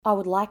I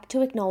would like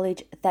to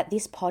acknowledge that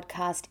this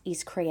podcast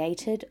is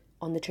created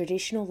on the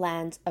traditional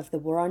lands of the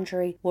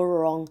Wurundjeri,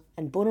 Wurrung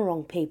and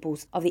Bunurong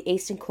peoples of the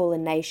Eastern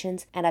Kulin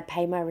Nations, and I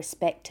pay my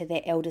respect to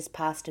their elders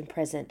past and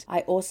present.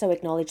 I also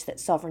acknowledge that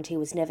sovereignty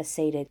was never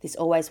ceded. This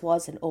always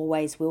was and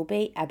always will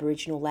be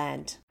Aboriginal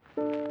land.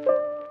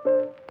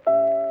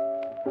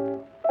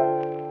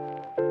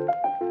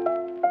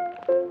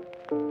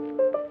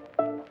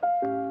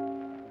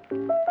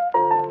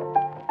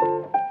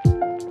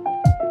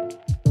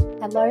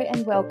 Hello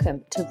and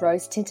welcome to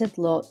Rose Tinted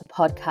Law, the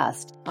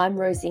podcast. I'm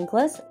Rose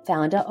Inglis,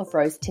 founder of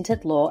Rose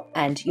Tinted Law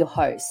and your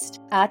host.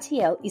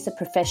 RTL is a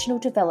professional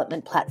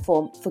development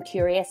platform for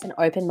curious and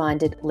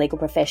open-minded legal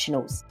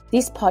professionals.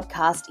 This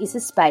podcast is a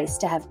space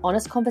to have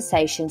honest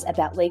conversations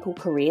about legal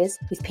careers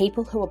with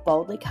people who are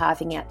boldly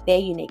carving out their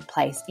unique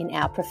place in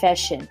our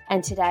profession.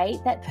 And today,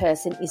 that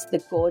person is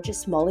the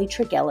gorgeous Mollie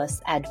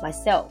Rose and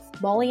myself.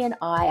 Mollie and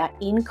I are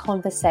in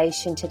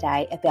conversation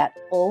today about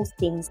all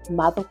things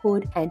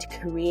motherhood and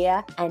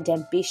career and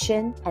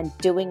ambition and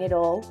doing it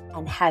all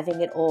and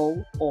having it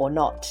all or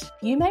not.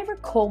 You may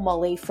recall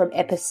Mollie from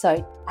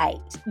episode 8.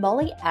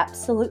 Mollie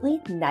absolutely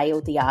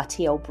nailed the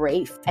RTL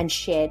brief and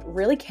shared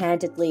really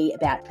candidly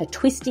about her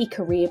twisty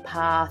career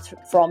path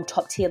from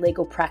top-tier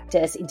legal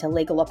practice into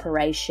legal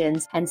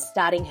operations and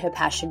starting her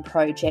passion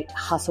project,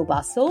 Hustle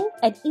Bustle.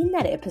 And in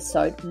that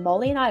episode,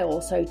 Mollie and I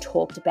also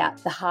talked about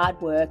the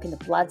hard work and the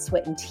blood,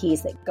 sweat and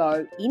tears that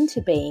go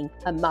into being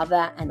a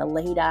mother and a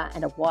leader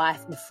and a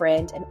wife and a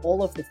friend and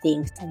all of the things.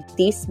 And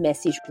this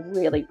message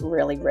really,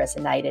 really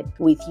resonated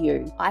with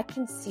you. I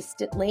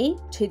consistently,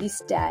 to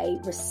this day,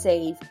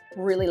 receive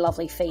really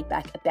lovely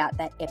feedback about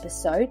that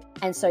episode.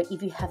 And so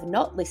if you have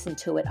not listened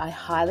to it, I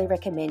highly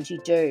recommend you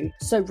do.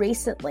 So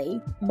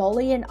recently,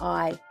 Mollie and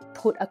I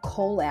put a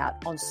call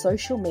out on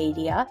social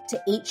media to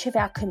each of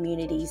our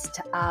communities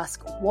to ask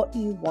what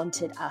you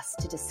wanted us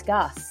to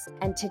discuss.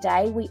 And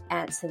today we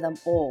answer them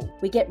all.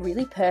 We get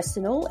really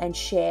personal and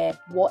share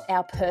what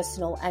our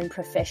personal and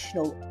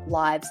professional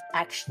lives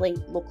actually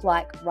look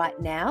like right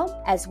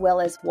now, as well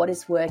as what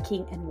is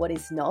working and what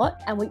is not.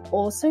 And we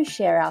also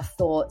share our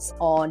thoughts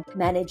on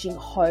managing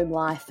home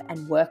life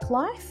and work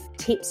life,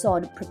 tips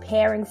on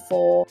preparing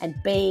for and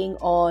being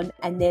on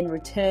and then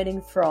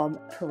returning from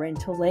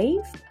parental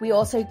leave. We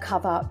also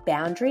cover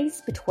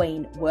boundaries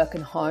between work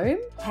and home,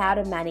 how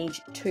to manage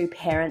two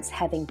parents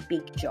having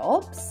big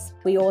jobs.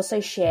 We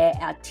also share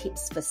our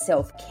tips for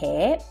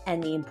self-care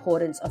and the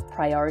importance of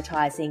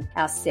prioritizing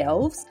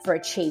ourselves for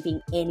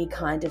achieving any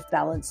kind of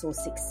balance or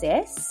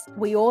success.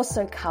 We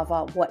also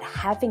cover what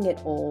having it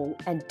all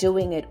and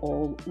doing it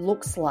all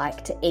looks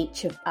like to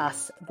each of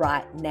us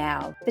right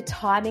now. The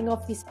timing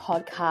of this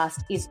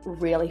podcast is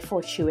really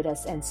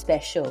fortuitous and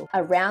special.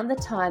 Around the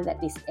time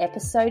that this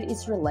episode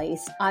is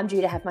released, I'm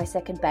due to have my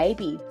second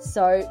baby.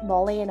 So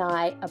Mollie and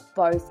I are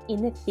both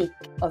in the thick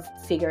of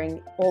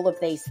figuring all of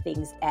these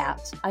things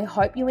out. I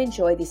hope you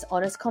enjoy this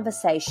honest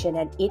conversation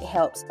and it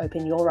helps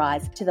open your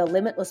eyes to the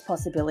limitless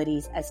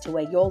possibilities as to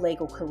where your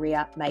legal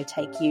career may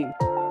take you.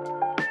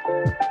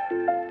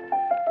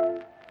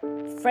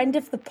 Friend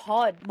of the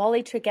pod,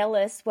 Mollie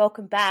Rose,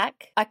 welcome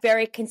back. I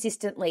very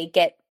consistently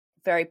get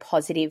very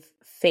positive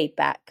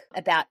feedback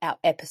about our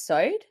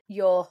episode.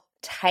 Your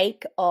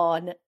take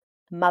on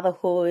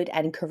motherhood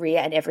and career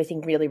and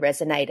everything really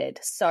resonated.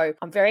 So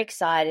I'm very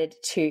excited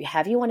to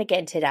have you on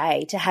again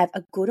today to have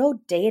a good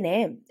old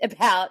D&M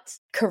about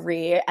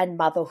career and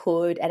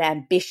motherhood and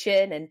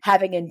ambition and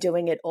having and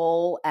doing it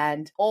all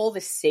and all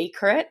the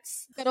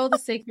secrets. Got all the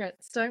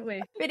secrets, don't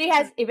we?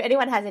 If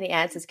anyone has any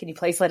answers, can you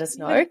please let us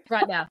know?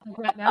 Right now.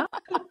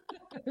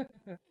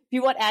 If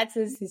you want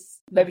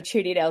answers, maybe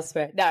tune in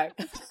elsewhere. No.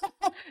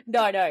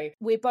 No.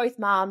 We're both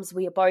mums.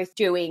 We are both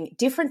doing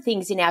different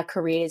things in our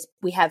careers.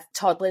 We have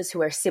toddlers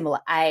who are a similar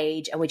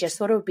age, and we just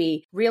thought it would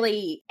be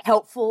really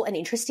helpful and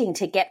interesting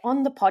to get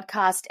on the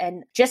podcast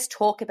and just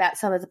talk about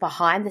some of the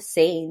behind the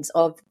scenes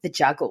of the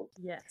juggle.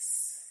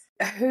 Yes.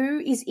 Who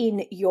is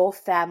in your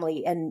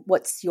family and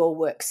what's your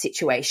work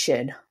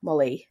situation,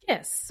 Mollie?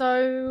 Yes.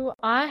 So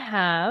I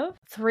have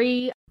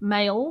 3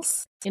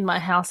 males in my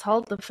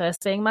household, the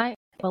first being my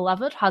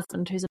beloved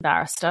husband who's a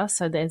barrister.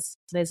 So there's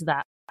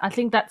that. I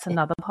think that's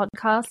another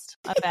podcast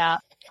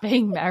about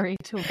being married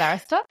to a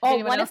barrister.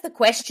 One of the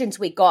questions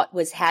we got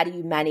was how do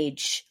you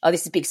manage,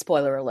 this is a big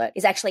spoiler alert,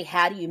 is actually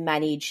how do you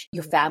manage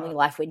your family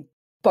life when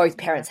both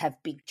parents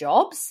have big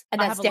jobs?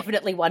 And that's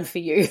definitely one for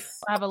you.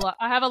 I have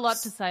a lot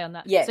to say on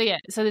that. Yeah.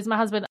 So there's my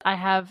husband. I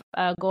have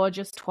a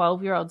gorgeous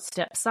 12-year-old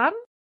stepson.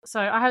 So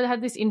I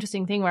had this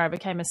interesting thing where I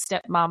became a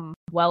stepmom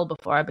well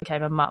before I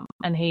became a mum,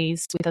 and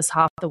he's with us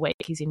half the week.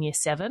 He's in year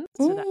 7.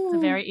 So that's a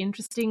very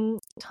interesting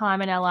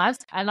time in our lives.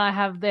 And I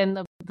have then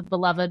the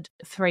beloved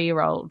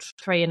 3-year-old,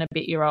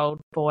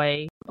 3-and-a-bit-year-old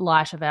boy,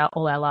 light of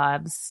all our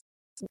lives.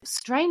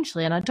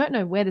 Strangely, and I don't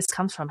know where this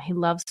comes from, he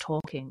loves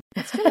talking.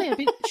 It's really a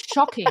bit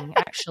shocking,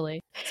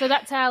 actually. So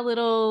that's our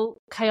little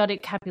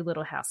chaotic, happy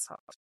little household.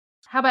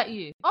 How about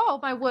you? Oh,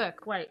 my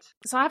work. Wait.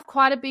 So I have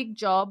quite a big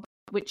job,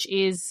 which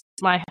is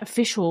my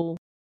official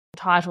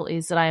title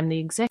is that I am the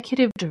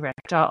Executive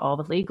Director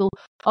of Legal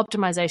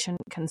Optimization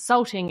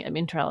Consulting at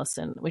Minter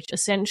Ellison, which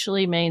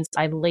essentially means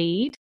I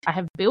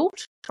have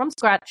built from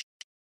scratch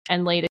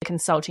and lead a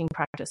consulting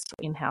practice for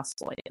in-house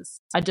lawyers.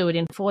 I do it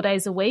in 4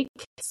 days a week,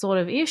 sort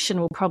of ish, and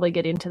we'll probably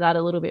get into that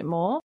a little bit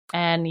more.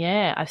 And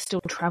yeah, I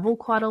still travel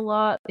quite a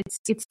lot. It's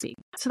big.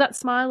 So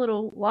that's my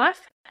little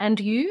life. And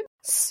you?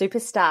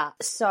 Superstar.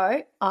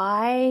 So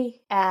I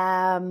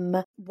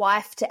am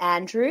wife to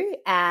Andrew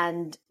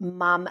and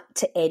mum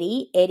to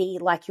Eddie. Eddie,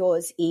 like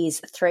yours,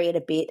 is 3 and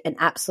a bit and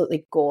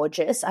absolutely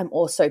gorgeous. I'm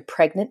also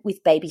pregnant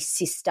with baby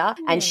sister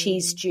and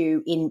she's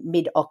due in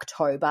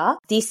mid-October.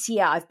 This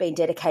year I've been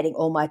dedicating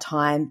all my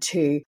time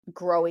to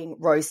growing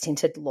Rose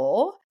Tinted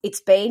Law.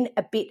 It's been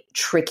a bit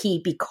tricky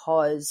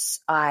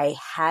because I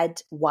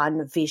had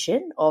one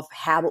vision of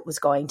how it was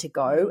going to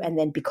go, and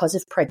then because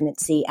of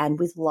pregnancy and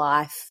with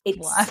life,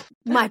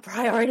 my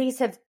priorities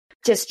have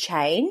just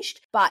changed,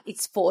 but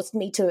it's forced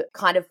me to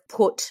kind of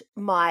put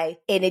my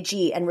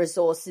energy and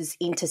resources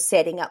into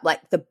setting up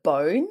like the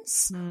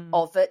bones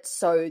of it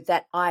so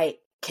that I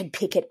can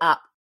pick it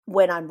up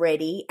when I'm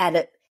ready and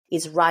it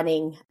is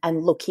running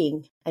and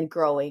looking and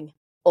growing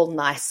all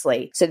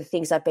nicely. So the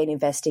things I've been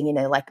investing in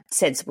are like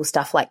sensible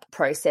stuff like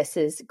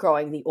processes,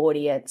 growing the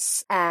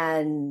audience,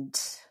 and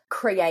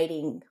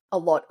creating a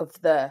lot of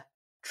the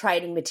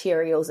training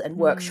materials and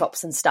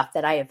workshops and stuff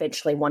that I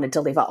eventually want to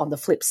deliver on the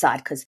flip side,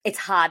 because it's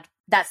hard.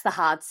 That's the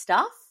hard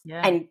stuff.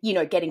 Yeah. And,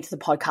 getting to the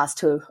podcast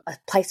to a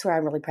place where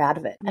I'm really proud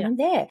of it. And I'm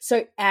there.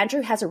 So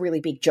Andrew has a really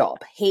big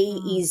job.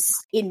 He is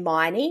in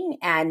mining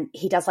and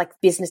he does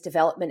like business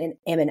development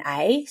and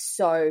M&A.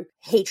 So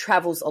he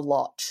travels a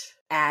lot.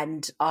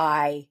 And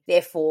I,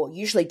 therefore,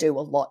 usually do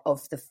a lot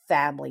of the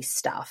family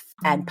stuff.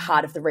 And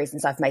part of the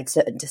reasons I've made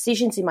certain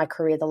decisions in my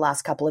career the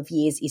last couple of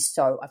years is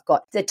so I've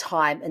got the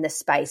time and the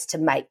space to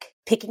make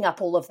picking up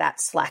all of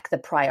that slack the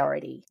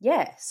priority.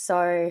 Yeah,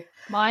 so...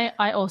 Mine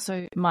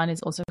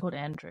is also called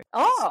Andrew.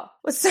 Oh,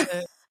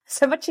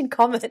 so much in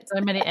common.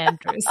 So many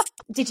Andrews.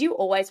 Did you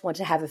always want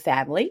to have a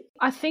family?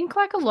 I think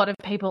like a lot of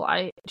people,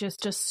 I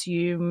just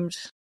assumed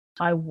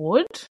I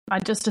would. I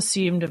just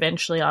assumed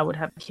eventually I would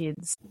have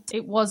kids.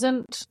 It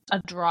wasn't a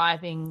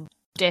driving,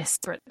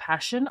 desperate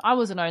passion. I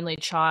was an only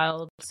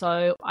child,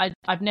 so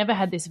I've never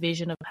had this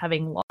vision of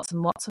having lots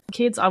and lots of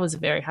kids. I was a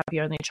very happy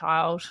only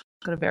child,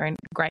 got a very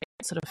great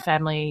sort of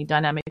family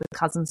dynamic with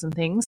cousins and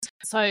things.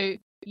 So,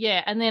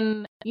 yeah, and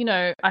then,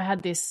 I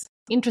had this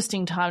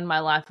interesting time in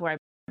my life where I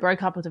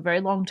broke up with a very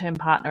long-term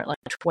partner at like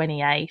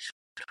 28,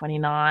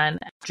 29,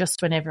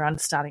 just when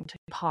everyone's starting to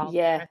pile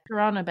pressure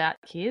on about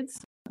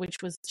kids, which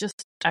was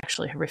just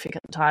actually horrific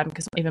at the time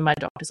because even my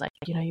doctor's like,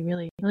 you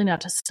really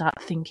need to start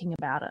thinking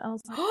about it. I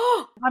was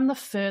like, I'm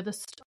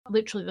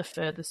literally the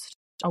furthest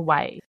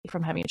away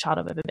from having a child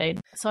I've ever been.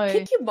 So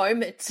pick your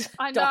moment,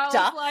 I know, doctor.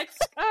 I was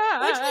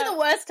like, literally the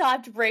worst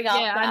time to bring up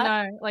that.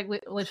 I know, like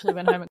literally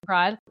went home and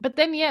cried. But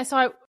then,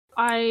 so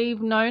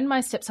I've known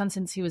my stepson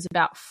since he was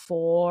about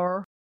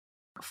 4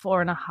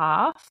 and a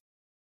half.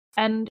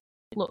 And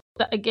look,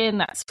 again,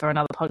 that's for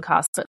another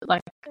podcast, but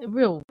like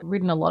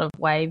ridden a lot of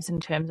waves in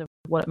terms of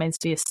what it means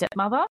to be a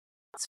stepmother.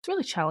 It's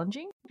really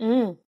challenging.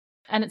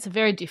 And it's a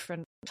very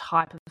different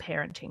type of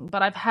parenting.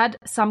 But I've had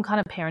some kind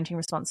of parenting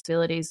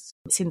responsibilities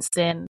since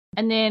then.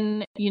 And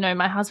then,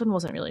 my husband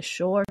wasn't really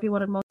sure if he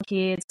wanted more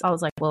kids. I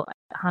was like, well,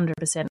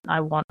 100%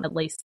 I want at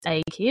least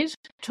a kid.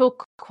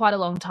 Took quite a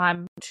long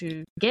time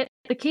to get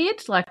the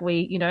kid. Like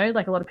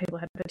like a lot of people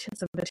had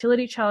some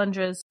fertility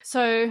challenges.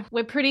 So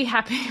we're pretty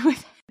happy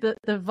with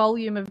the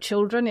volume of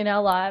children in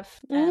our life.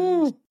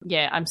 And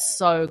I'm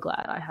so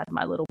glad I had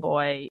my little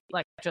boy.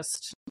 Like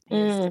just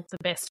it's the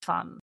best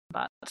fun.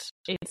 But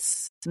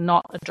it's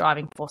not a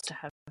driving force to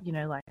have,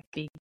 like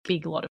a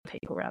big lot of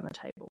people around the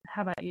table.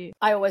 How about you?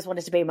 I always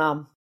wanted to be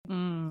mum.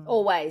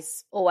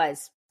 Always.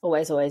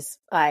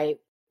 I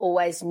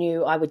always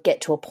knew I would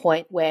get to a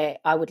point where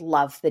I would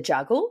love the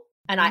juggle.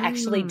 And I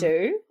actually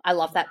do. I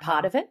love that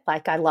part of it.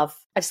 Like I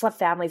just love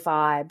family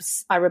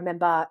vibes. I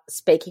remember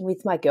speaking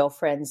with my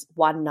girlfriends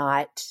one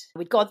night.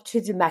 We'd gone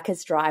to the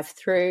Macca's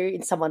drive-through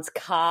in someone's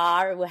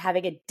car and we're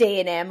having a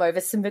D&M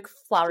over some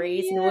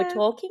McFlurries and we're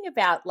talking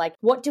about like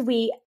what do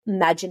we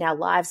imagine our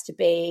lives to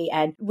be,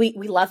 and we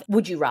love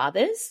would you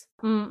rathers.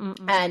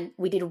 And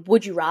we did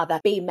would you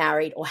rather be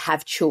married or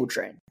have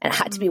children, and it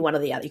had to be one or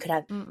the other. You could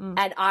have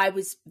and I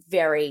was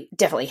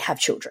definitely have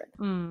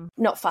children.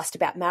 Not fussed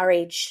about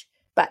marriage,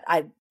 but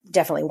I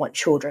definitely want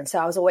children. So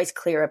I was always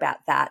clear about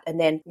that. And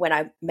then when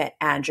I met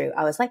Andrew,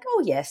 I was like,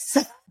 oh, yes.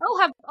 I'll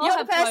have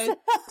both.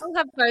 I'll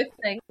have both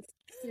things.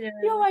 Yeah.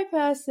 You're my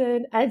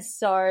person. And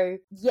so,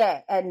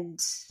 and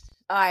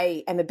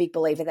I am a big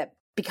believer that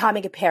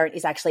becoming a parent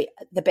is actually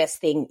the best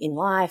thing in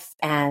life,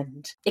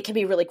 and it can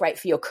be really great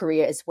for your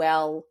career as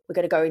well. We're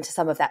going to go into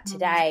some of that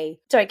today.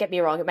 Don't get me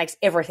wrong, it makes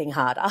everything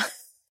harder.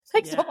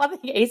 Makes one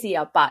thing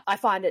easier, but I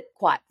find it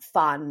quite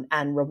fun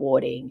and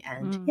rewarding.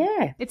 And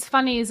it's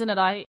funny, isn't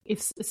it?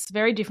 It's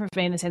very different for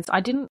me in the sense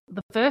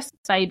the first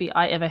baby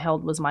I ever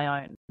held was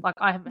my own. Like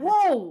I have,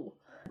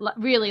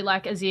 really,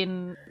 like as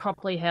in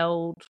properly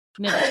held,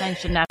 never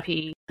changed a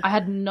nappy. I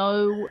had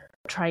no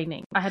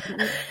training. I had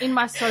in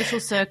my social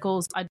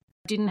circles, I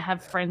didn't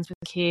have friends with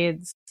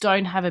kids,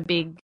 don't have a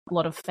big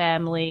lot of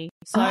family.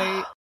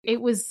 So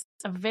it was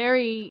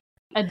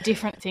a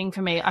different thing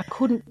for me. I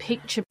couldn't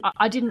picture,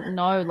 I didn't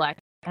know, like,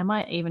 am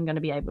I even going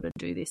to be able to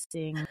do this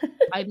thing?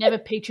 I never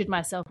pictured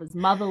myself as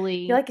motherly.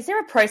 You're like, is there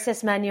a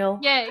process manual?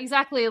 Yeah,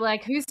 exactly.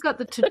 Like, who's got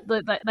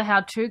the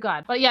how-to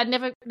guide? But yeah,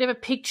 never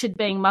pictured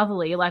being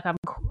motherly. Like,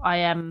 I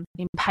am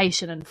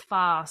impatient and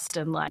fast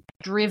and like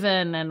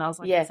driven, and I was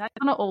like, is that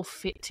going to all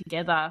fit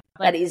together?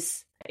 Like, that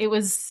is. It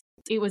was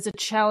a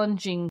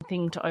challenging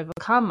thing to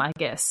overcome, I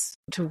guess,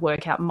 to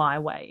work out my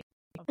way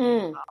of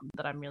being mum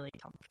that I'm really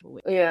comfortable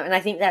with. Yeah, and I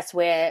think that's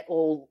where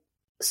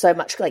so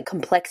much like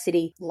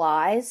complexity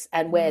lies,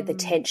 and where the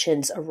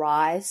tensions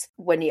arise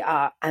when you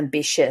are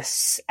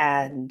ambitious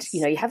and,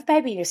 you know, you have a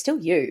baby and you're still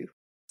you.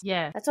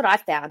 Yeah. That's what I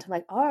found. I'm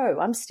like,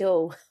 I'm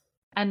still...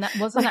 And that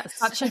wasn't that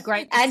such a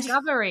great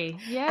discovery.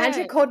 Yeah.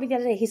 Andrew called me the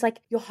other day. He's like,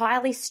 you're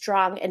highly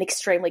strung and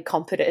extremely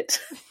competent.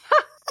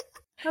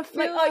 I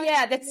feel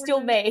that's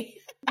still me.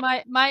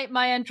 My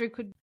Andrew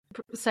could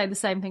say the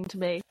same thing to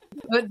me.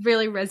 It would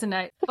really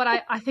resonate. But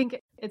I think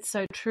it's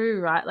so true,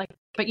 right? Like,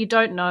 but you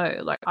don't know.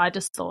 Like, I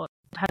just thought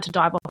I had to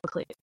dive off a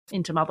cliff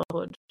into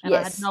motherhood, and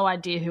I had no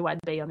idea who I'd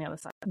be on the other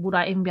side. Would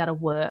I even be able to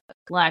work?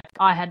 Like,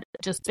 I had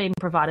just been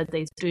provided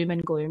these doom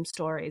and gloom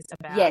stories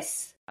about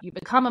you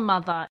become a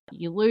mother,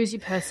 you lose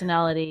your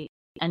personality,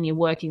 and your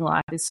working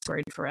life is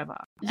screwed forever.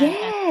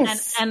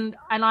 And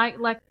I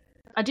like,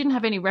 I didn't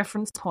have any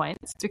reference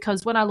points,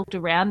 because when I looked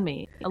around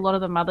me, a lot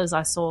of the mothers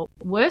I saw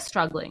were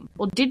struggling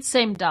or did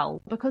seem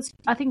dull, because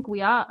I think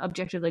we are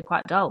objectively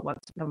quite dull once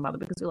we become a mother,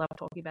 because we love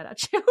talking about our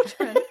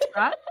children,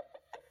 right?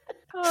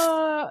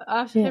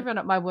 Everyone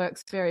at my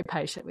work's very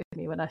patient with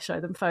me when I show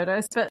them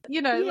photos, but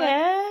you know,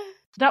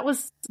 that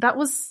was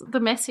the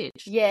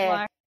message. Yeah,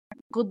 like,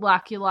 good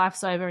luck, your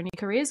life's over and your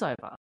career's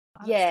over.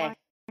 I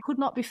could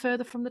not be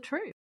further from the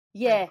truth.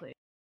 Yeah, frankly.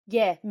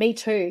 Yeah, me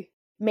too.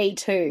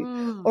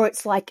 Or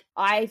it's like,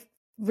 I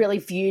really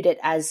viewed it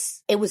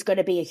as it was going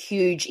to be a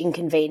huge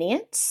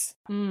inconvenience.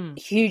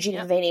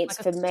 Like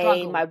for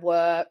me, my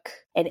work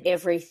and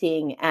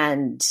everything.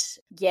 And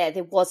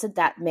there wasn't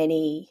that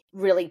many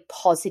really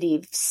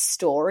positive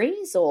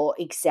stories or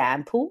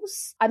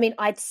examples. I mean,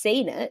 I'd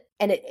seen it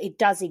and it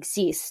does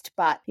exist,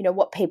 but you know,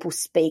 what people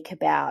speak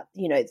about,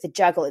 you know, the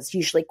juggle is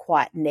usually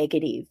quite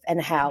negative,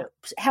 and how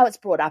it's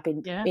brought up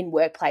in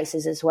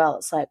workplaces as well.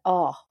 It's like,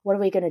 oh, what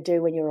are we going to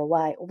do when you're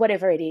away, or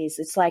whatever it is.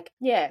 It's like,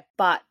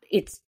 but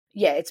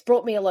it's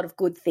brought me a lot of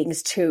good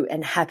things too,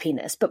 and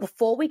happiness. But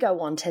before we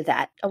go on to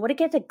that, I want to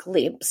get a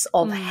glimpse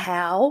of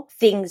how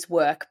things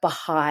work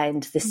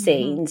behind the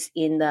scenes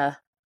in the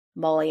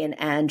Mollie and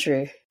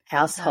Andrew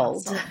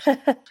household.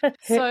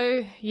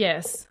 So,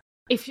 yes,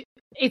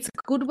 it's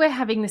good we're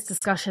having this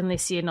discussion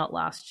this year, not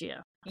last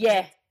year.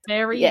 Yeah.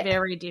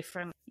 Very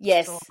different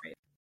story.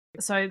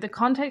 So the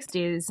context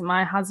is,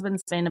 my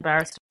husband's been a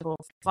barrister for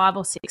 5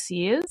 or 6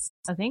 years,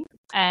 I think,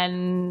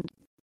 and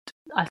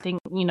I think,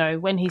 you know,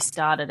 when he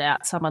started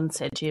out, someone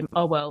said to him,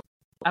 oh, well,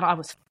 and I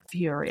was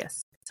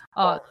furious.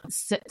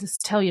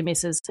 Just tell your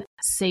missus,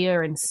 see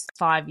her in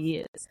 5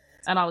 years.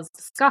 And I was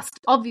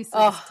obviously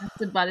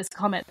disgusted by this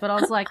comment, but I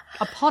was like,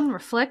 upon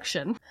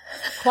reflection,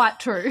 quite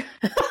true.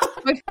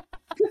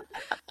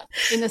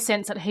 In the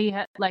sense that he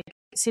had, like,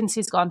 since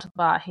he's gone to the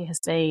bar, he has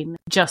been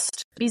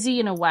just busy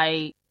in a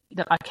way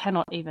that I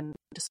cannot even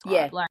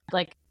describe. Yeah.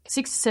 Like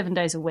 6 to 7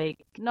 days a week,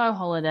 no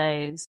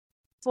holidays,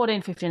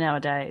 14, 15-hour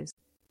days,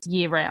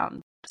 year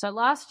round. So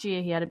last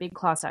year he had a big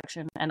class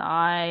action,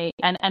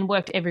 and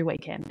worked every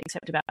weekend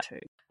except about 2.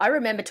 I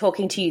remember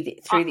talking to you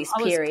through this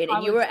period,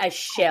 and you were a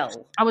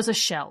shell. I was a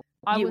shell.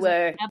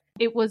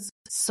 It was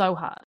so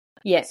hard.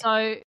 Yeah.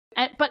 So,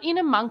 but in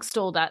amongst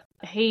all that,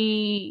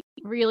 he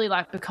really,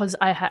 like, because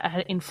I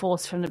had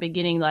enforced from the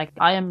beginning, like,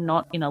 I am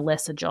not in a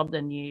lesser job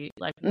than you.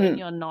 Like, when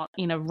you're not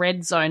in a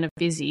red zone of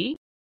busy,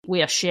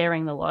 we are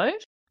sharing the load.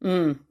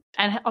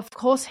 And of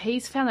course,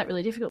 he's found that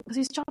really difficult because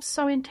his job's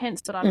so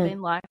intense that I've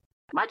been like,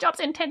 my job's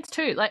intense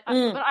too. Like,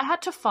 but I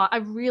had to fight. I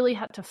really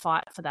had to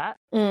fight for that.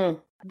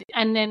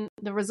 And then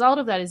the result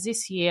of that is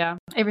this year,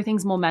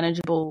 everything's more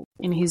manageable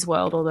in his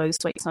world, although this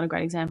week's not a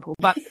great example.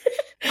 But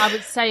I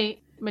would say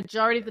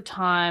majority of the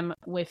time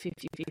we're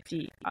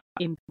 50-50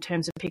 in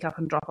terms of pick-up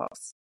and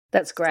drop-offs.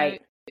 That's great.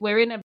 So we're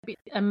in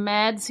a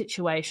mad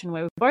situation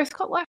where we've both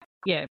got, like,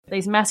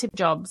 these massive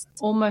jobs,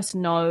 almost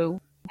no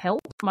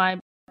help. My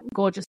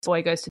gorgeous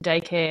boy goes to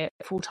daycare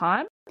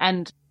full-time,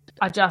 and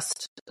I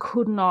just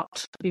could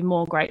not be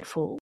more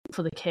grateful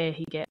for the care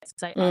he gets.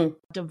 They are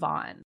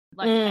divine.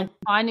 Like, and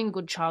finding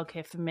good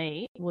childcare for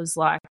me was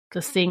like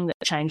the thing that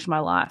changed my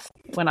life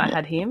when I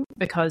had him,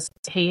 because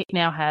he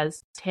now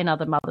has 10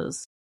 other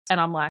mothers. And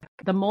I'm like,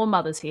 the more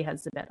mothers he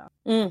has, the better.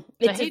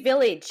 It's a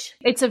village.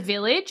 It's a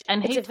village.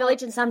 And it's a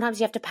village, and sometimes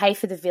you have to pay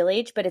for the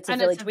village, but it's a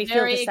village. We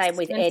feel the same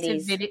with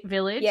Eddie's.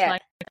 Village. Yeah,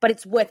 but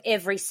it's worth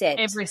every cent.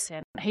 Every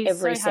cent. He's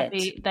so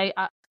happy.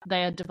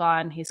 They are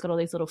divine. He's got all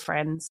these little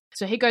friends.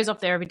 So he goes off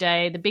there every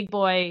day. The big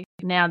boy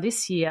now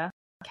this year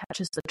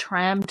catches the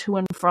tram to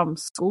and from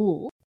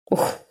school,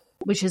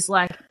 which is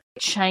like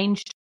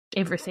changed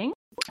everything.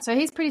 So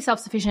he's pretty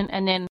self-sufficient.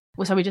 And then,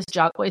 so we just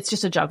juggle. It's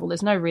just a juggle.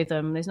 There's no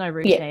rhythm. There's no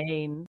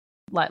routine.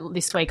 Like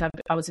this week,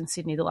 I was in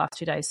Sydney the last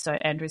 2 days, so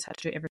Andrew's had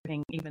to do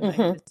everything, even though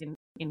he was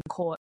in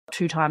court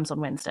 2 times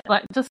on Wednesday.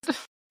 Like, just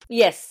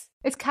yes,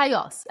 it's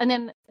chaos. And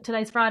then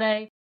today's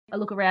Friday. I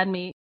look around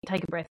me,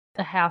 take a breath.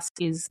 The house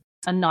is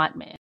a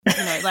nightmare.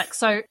 You know, like,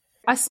 so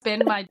I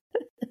spend my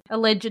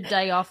alleged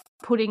day off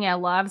putting our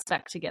lives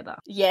back together.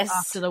 Yes,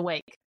 after the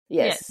week.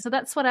 Yes, yeah, so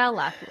that's what our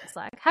life looks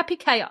like. Happy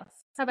chaos.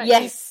 How about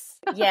you?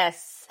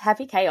 Yes,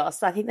 happy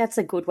chaos. I think that's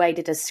a good way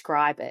to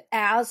describe it.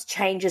 Ours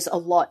changes a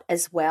lot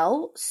as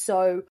well.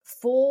 So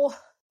for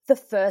the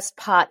first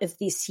part of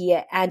this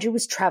year, Andrew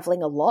was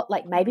traveling a lot,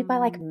 like maybe by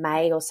like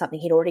May or something,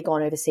 he'd already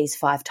gone overseas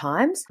 5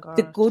 times. Gosh.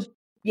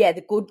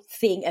 The good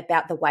thing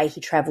about the way he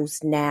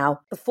travels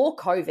now, before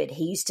COVID,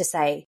 he used to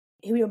say,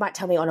 he might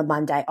tell me on a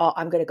Monday, oh,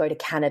 I'm going to go to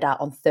Canada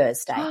on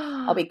Thursday.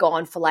 I'll be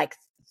gone for like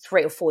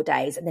 3 or 4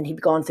 days, and then he'd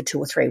be gone for 2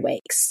 or 3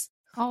 weeks.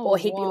 Or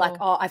he'd be like,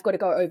 oh, I've got to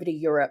go over to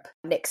Europe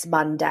next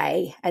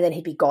Monday, and then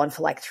he'd be gone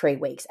for like 3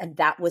 weeks. And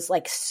that was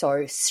like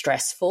so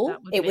stressful.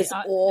 It was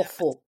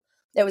awful.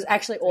 It was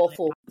actually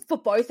awful for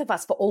both of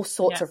us for all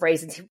sorts of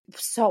reasons. He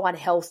was so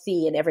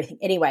unhealthy and everything.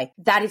 Anyway,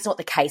 that is not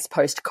the case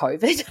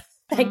post-COVID.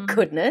 Thank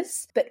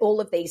goodness. But all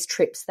of these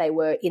trips, they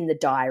were in the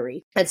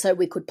diary. And so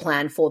we could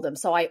plan for them.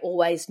 So I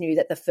always knew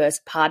that the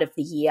first part of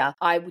the year,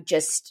 I would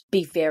just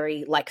be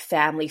very like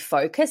family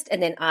focused.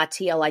 And then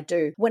RTL, I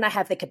do when I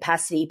have the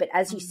capacity. But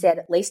as you said,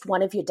 at least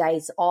one of your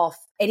days off,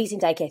 Eddie's in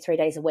daycare 3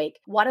 days a week.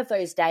 One of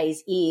those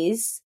days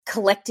is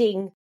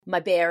collecting my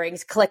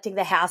bearings, collecting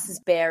the house's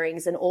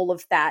bearings and all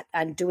of that,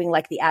 and doing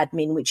like the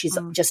admin, which is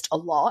just a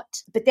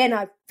lot. But then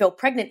I fell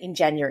pregnant in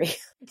January.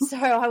 So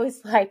I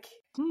was like,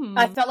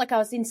 I felt like I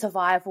was in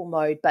survival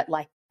mode, but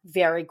like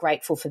very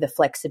grateful for the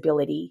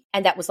flexibility.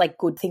 And that was like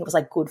good. I think it was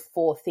like good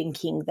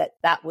forethinking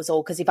that was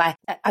all. Because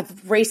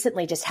I've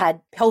recently just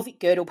had pelvic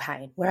girdle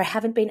pain where I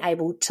haven't been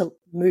able to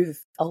move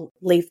or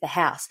leave the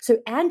house. So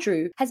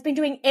Andrew has been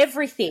doing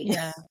everything.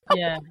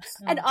 Yeah.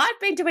 And I've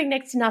been doing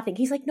next to nothing.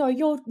 He's like, no,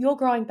 you're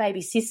growing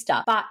baby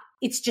sister. But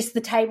it's just the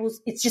tables,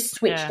 it's just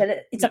switched and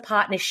it's a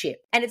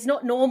partnership. And it's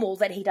not normal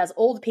that he does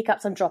all the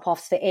pickups and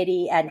drop-offs for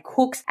Eddie and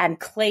cooks and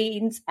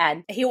cleans.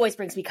 And he always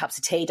brings me cups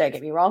of tea, don't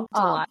get me wrong.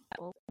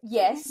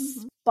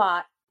 Yes,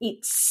 but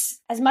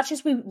it's as much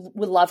as we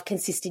would love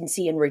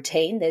consistency and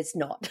routine, there's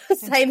not.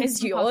 Same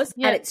as yours.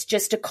 Yeah. And it's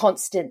just a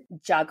constant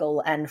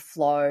juggle and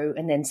flow.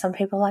 And then some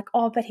people are like,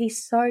 oh, but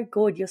he's so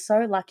good. You're so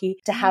lucky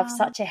to have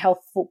such a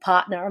healthful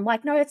partner. I'm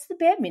like, no, it's the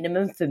bare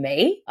minimum for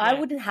me. Yeah. I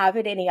wouldn't have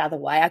it any other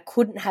way. I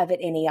couldn't have it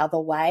any other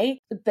way.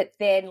 But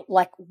then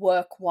like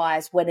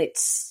work-wise, when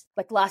it's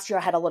like last year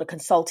I had a lot of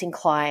consulting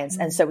clients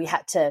and so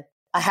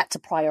I had to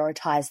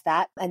prioritize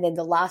that. And then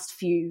the last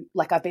few,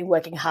 like I've been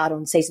working hard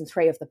on season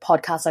 3 of the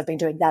podcast. I've been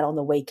doing that on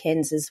the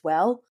weekends as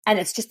well. And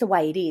it's just the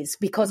way it is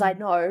because I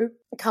know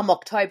come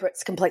October,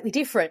 it's completely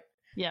different.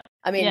 Yeah.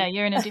 I mean,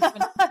 you're in a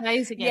different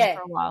phase again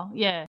for a while.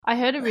 Yeah. I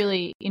heard a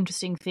really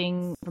interesting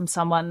thing from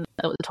someone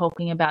that was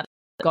talking about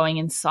going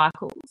in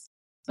cycles.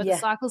 But the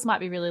cycles might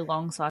be really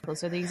long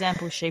cycles. So the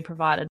example she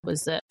provided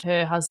was that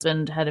her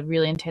husband had a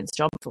really intense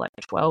job for like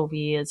 12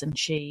 years and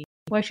she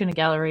worked in a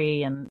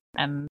gallery and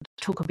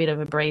took a bit of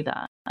a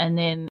breather. And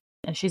then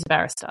she's a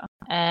barrister.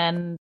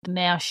 And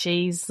now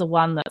she's the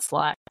one that's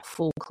like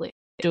full clip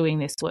doing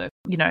this work,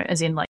 you know,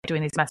 as in like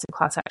doing these massive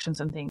class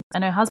actions and things.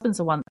 And her husband's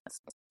the one that's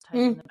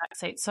taking the back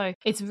seat. So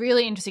it's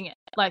really interesting,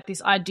 like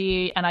this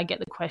idea, and I get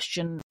the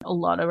question a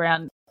lot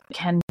around,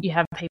 can you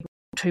have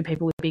two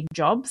people with big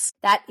jobs?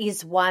 That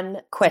is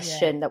one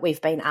question that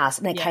we've been asked,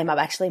 and it came up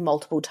actually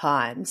multiple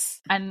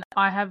times. And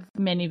I have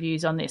many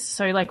views on this.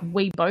 So like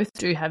we both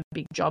do have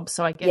big jobs,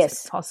 so I guess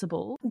it's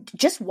possible.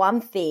 Just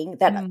one thing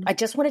that I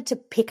just wanted to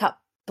pick up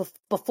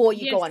before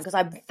you go on, because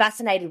I'm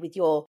fascinated with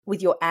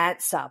your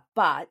answer.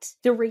 But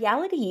the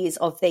reality is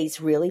of these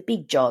really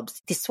big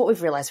jobs, this is what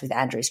we've realised with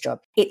Andrew's job.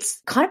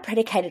 It's kind of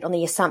predicated on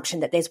the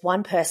assumption that there's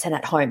one person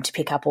at home to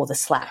pick up all the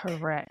slack.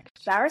 Correct.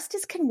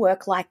 Barristers can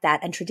work like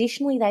that, and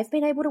traditionally they've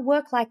been able to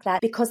work like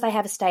that because they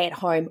have a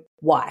stay-at-home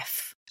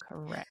wife.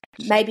 Correct.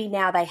 Maybe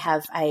now they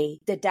have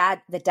the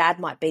dad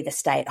might be the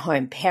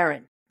stay-at-home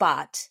parent.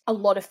 But a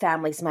lot of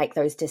families make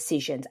those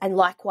decisions. And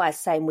likewise,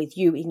 same with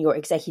you in your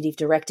executive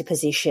director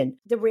position.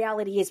 The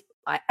reality is,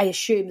 I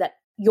assume that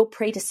your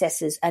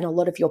predecessors and a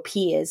lot of your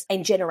peers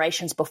and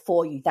generations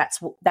before you,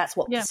 that's what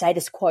the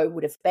status quo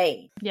would have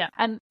been. Yeah.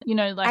 And, you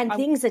know, like. And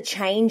things are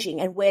changing,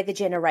 and we're the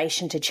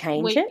generation to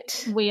change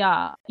it. We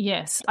are,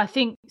 yes. I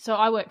think, so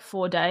I work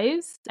 4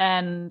 days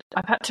and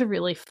I've had to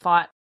really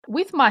fight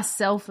with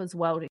myself as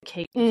well to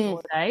keep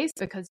 4 days,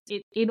 because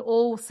it, in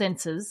all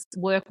senses,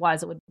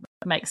 work-wise, it would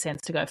make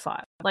sense to go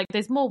 5. Like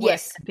there's more work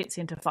that fits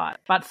into 5.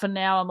 But for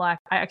now, I'm like,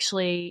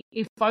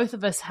 if both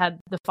of us had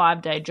the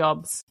 5-day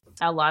jobs,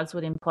 our lives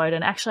would implode.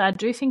 And actually, I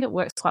do think it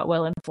works quite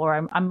well in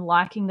 4. I'm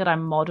liking that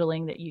I'm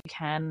modeling that you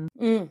can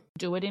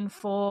do it in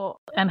 4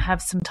 and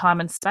have some time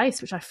and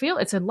space, which I feel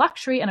it's a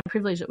luxury and a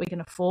privilege that we can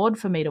afford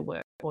for me to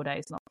work 4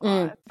 days, not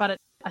 5. But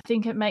I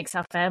think it makes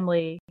our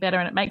family better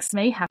and it makes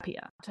me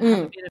happier to have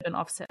a bit of an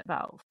offset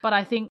valve. But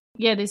I think,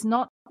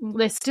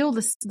 there's still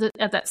this,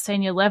 at that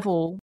senior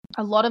level,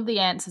 a lot of the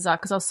answers are,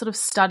 because I was sort of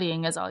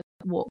studying as I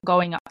was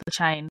going up the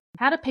chain,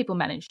 how do people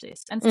manage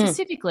this? And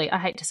specifically, I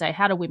hate to say,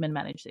 how do women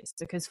manage this?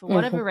 Because for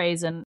whatever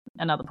reason,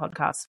 another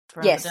podcast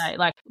for another day,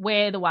 like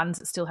we're the ones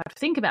that still have to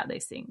think about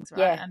these things, right?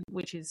 Yeah. And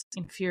which is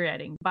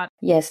infuriating. But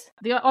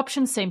the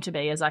options seem to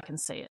be, as I can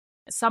see it,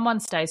 someone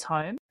stays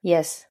home.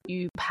 Yes.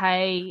 You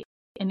pay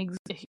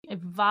a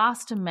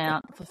vast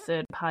amount for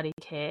third-party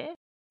care.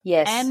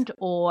 Yes. And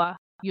or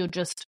you're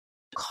just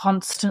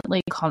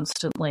constantly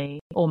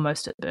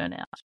almost at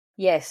burnout.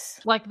 Yes.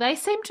 Like they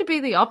seem to be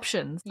the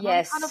options.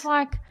 Yes. I'm kind of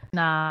like,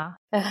 nah.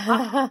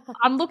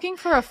 I'm looking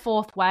for a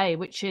fourth way,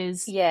 which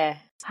is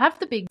have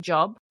the big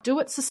job, do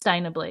it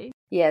sustainably.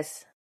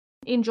 Yes.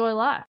 Enjoy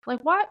life. Like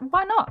why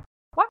not?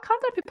 Why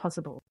can't that be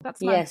possible? That's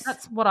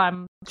what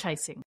I'm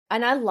chasing.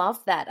 And I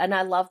love that. And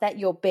I love that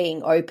you're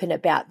being open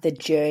about the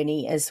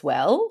journey as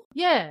well.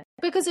 Yeah,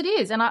 because it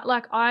is. And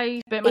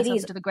I burnt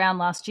myself to the ground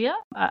last year,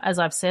 as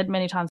I've said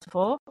many times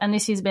before. And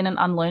this has been an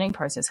unlearning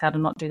process, how to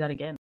not do that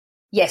again.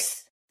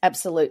 Yes.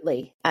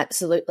 Absolutely.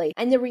 Absolutely.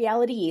 And the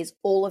reality is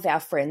all of our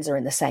friends are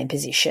in the same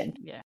position.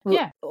 Yeah.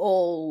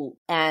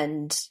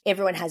 And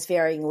everyone has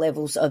varying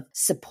levels of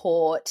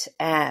support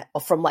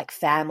from like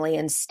family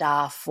and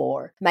staff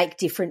or make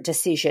different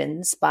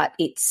decisions, but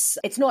it's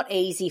not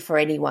easy for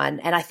anyone.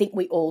 And I think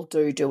we all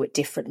do it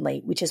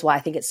differently, which is why I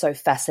think it's so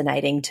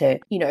fascinating to,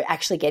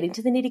 actually get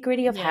into the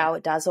nitty-gritty of how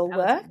it does all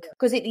work.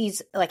 Because it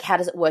is like, how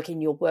does it work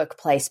in your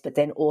workplace, but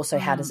then also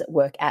how does it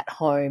work at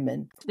home?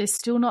 And there's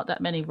still not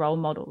that many role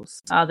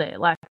models, are there?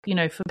 Like,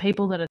 for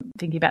people that are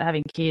thinking about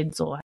having kids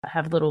or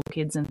have little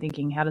kids and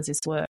thinking, how does this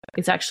work?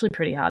 It's actually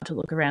pretty hard to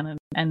look around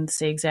and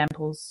see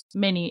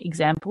many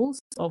examples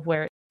of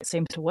where it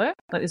seems to work.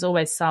 But there's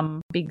always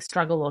some big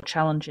struggle or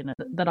challenge in it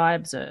that I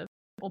observe.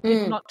 Or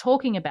people not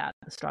talking about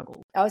the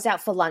struggle. I was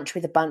out for lunch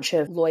with a bunch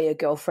of lawyer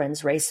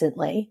girlfriends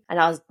recently,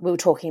 and we were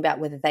talking about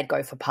whether they'd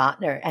go for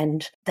partner,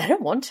 and they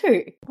don't want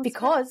to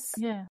because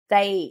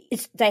they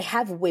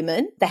have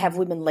women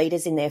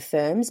leaders in their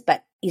firms,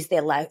 but is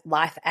their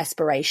life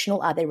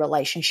aspirational? Are their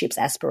relationships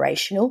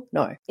aspirational?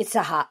 No, it's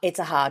a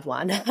hard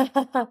one.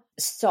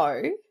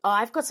 So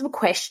I've got some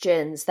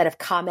questions that have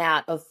come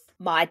out of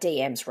my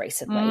DMs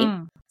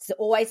recently. It's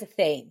always a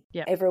theme.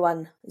 Yep.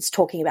 Everyone is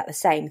talking about the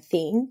same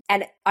thing.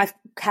 And I've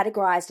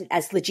categorized it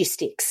as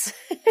logistics.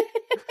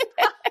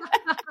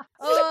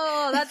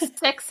 Oh, that's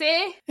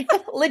sexy.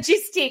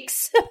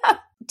 Logistics.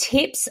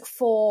 Tips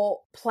for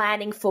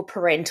planning for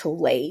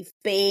parental leave,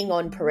 being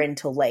on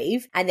parental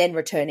leave, and then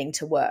returning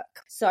to work.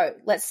 So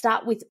let's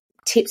start with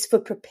tips for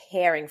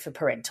preparing for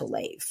parental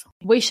leave.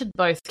 We should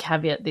both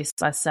caveat this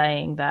by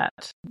saying that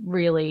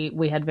really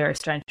we had very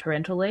strange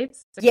parental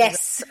leaves.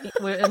 Yes.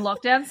 We're in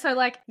lockdown. So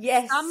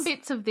some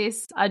bits of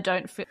this I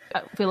don't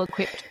feel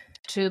equipped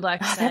to say.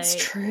 That's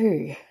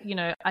true.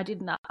 I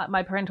did not,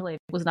 my parental leave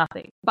was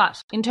nothing.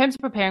 But in terms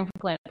of preparing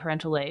for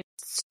parental leave,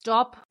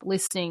 stop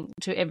listening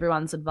to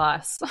everyone's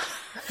advice.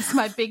 It's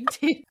my big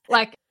tip.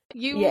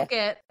 You will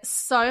get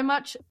so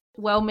much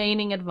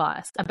well-meaning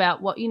advice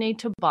about what you need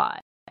to buy,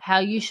 how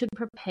you should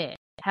prepare,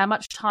 how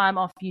much time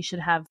off you should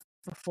have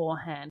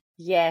beforehand.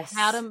 Yes.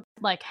 How to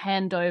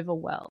hand over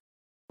well.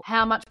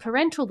 How much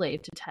parental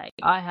leave to take.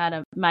 I had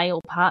a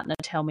male partner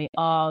tell me,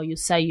 you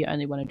say you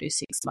only want to do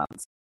 6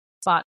 months.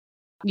 But,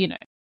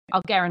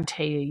 I'll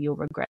guarantee you'll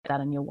regret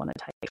that and you'll want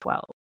to take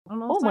 12.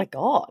 Oh my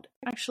God.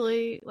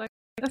 Actually,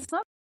 that's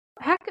not,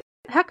 how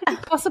could you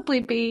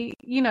possibly be,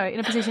 in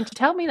a position to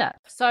tell me that?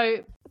 So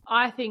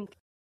I think,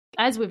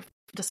 as we've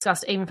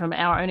discussed, even from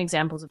our own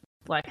examples of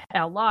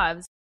our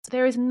lives,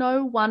 there is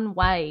no one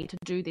way to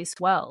do this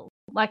well.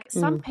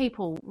 Some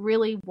people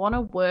really want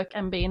to work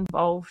and be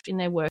involved in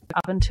their work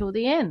up until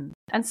the end.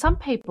 And some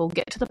people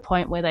get to the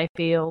point where they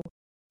feel,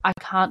 I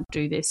can't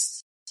do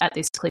this at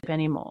this clip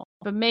anymore.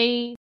 For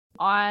me,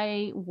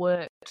 I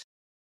worked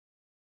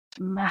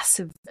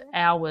massive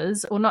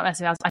hours, or not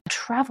massive hours, I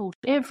travelled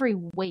every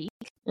week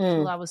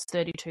until I was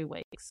 32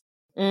 weeks.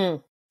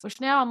 Which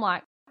now I'm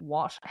like,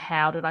 what?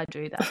 How did I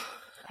do that?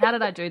 How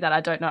did I do that?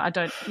 I don't know. I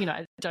don't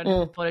have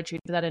the fortitude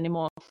for that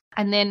anymore.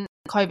 And then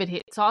COVID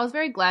hit. So I was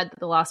very glad that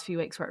the last few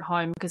weeks were at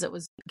home because it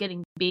was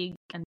getting big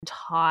and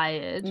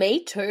tired.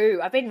 Me too.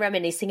 I've been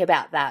reminiscing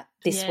about that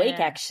this week,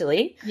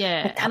 actually.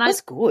 Yeah. That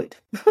was good.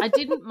 I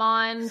didn't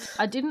mind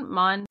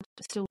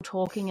still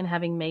talking and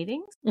having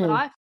meetings,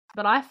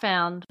 but I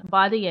found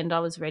by the end I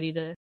was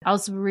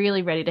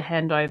really ready to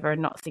hand over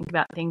and not think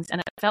about things.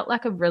 And it felt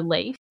like a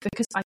relief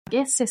because I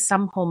guess there's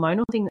some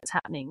hormonal thing that's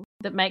happening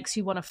that makes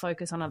you want to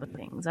focus on other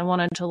things. I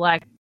wanted to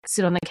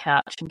sit on the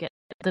couch and get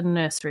the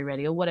nursery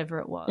ready or whatever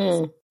it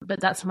was. But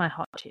that's my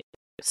hot tip.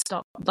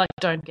 Stop, like,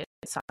 don't get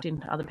sucked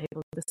into other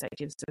people's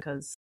perspectives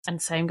because, and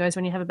same goes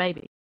when you have a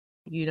baby.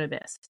 You know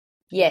best.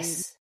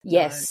 Yes.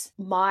 Yes.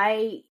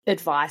 My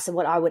advice and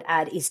what I would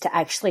add is to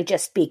actually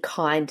just be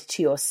kind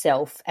to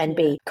yourself and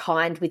be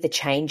kind with the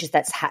changes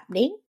that's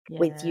happening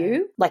with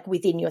you, like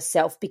within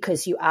yourself,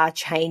 because you are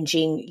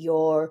changing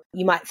you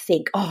might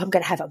think, oh, I'm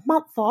going to have a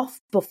month off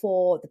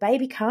before the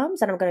baby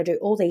comes and I'm going to do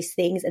all these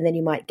things. And then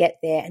you might get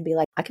there and be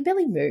like, I can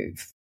barely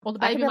move. Or the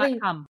baby might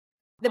come.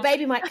 The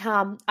baby might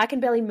come. I can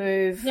barely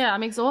move. Yeah,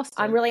 I'm exhausted.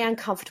 I'm really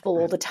uncomfortable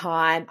all the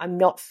time. I'm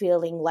not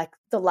feeling like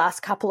the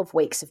last couple of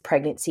weeks of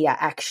pregnancy are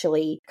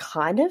actually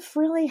kind of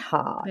really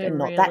hard and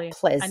not that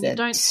pleasant. And you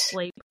don't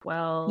sleep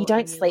well. You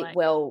don't sleep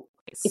well.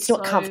 It's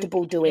not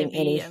comfortable doing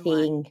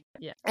anything.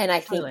 And I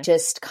think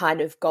just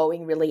kind of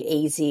going really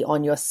easy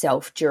on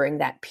yourself during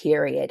that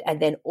period. And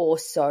then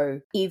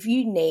also if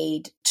you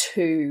need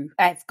to,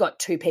 I've got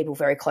 2 people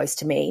very close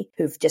to me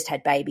who've just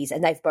had babies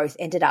and they've both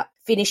ended up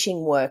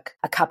finishing work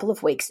a couple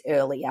of weeks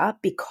earlier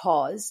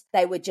because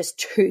they were just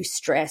too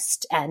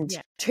stressed and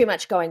too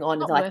much going on.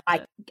 Like,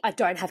 I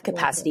don't have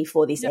capacity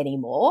for this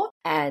anymore.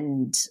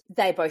 And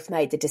they both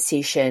made the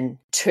decision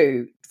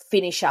to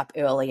finish up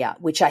earlier,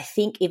 which I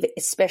think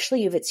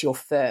especially if it's your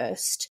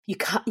first, you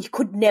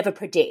could never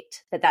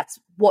predict that that's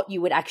what you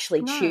would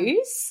actually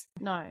choose.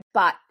 No.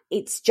 But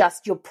it's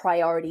just your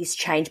priorities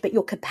change, but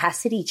your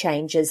capacity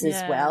changes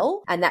as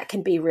well. And that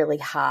can be really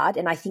hard.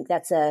 And I think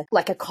that's a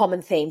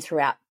common theme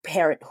throughout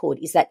parenthood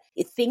is that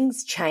if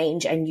things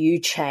change and you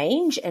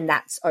change and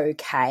that's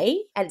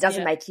okay. And it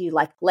doesn't make you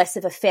like less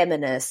of a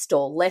feminist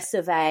or less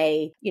of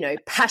a,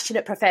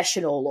 passionate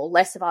professional or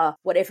less of a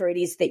whatever it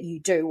is that you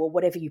do or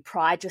whatever you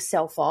pride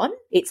yourself on.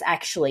 It's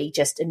actually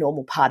just a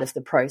normal part of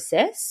the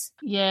process.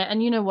 Yeah.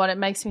 And you know what? It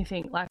makes me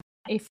think like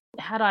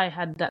had I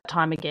had that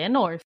time again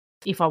or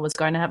if I was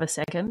going to have a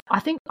second,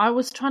 I think I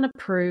was trying to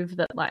prove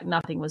that like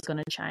nothing was going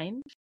to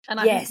change. And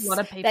I think a lot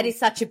of people, that is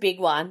such a big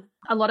one.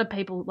 A lot of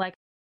people like,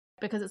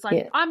 because it's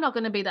like, I'm not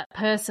going to be that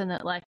person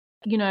that like,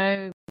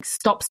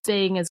 stops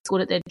being as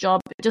good at their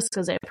job just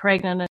because they're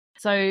pregnant.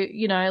 So,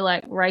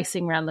 like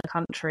racing around the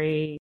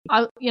country,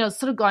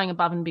 sort of going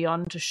above and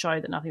beyond to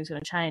show that nothing's going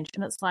to change.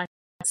 And it's like,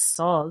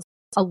 soz,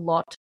 a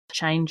lot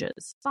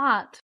changes.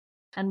 But,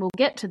 and we'll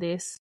get to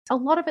this, a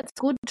lot of it's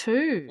good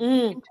too,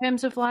 in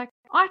terms of like,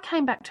 I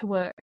came back to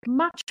work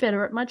much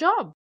better at my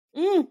job.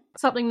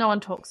 Something no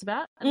one talks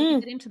about, and we can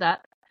get into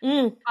that.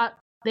 But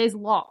there's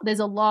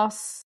a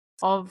loss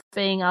of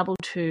being able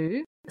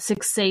to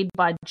succeed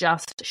by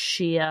just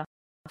sheer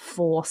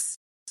force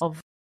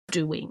of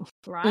doing,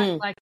 right?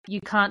 Like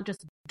you can't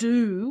just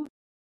do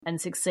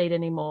and succeed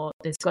anymore.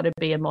 There's got to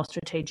be a more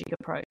strategic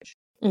approach.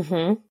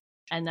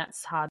 And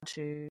that's hard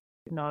to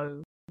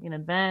know in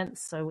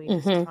advance, so we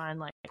just try and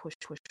like push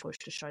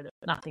to show that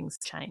nothing's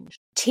changed.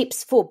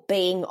 Tips for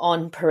being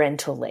on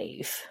parental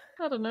leave.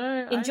 I don't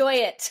know. Enjoy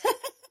it.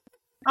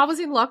 I was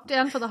in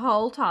lockdown for the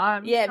whole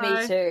time. Yeah,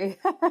 me too.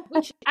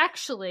 Which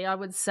actually I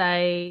would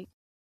say,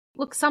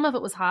 look, some of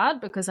it was hard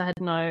because I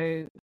had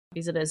no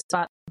visitors,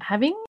 but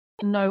having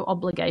no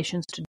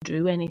obligations to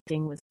do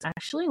anything was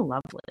actually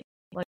lovely.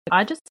 Like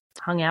I just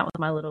hung out with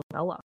my little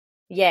fella.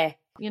 Yeah.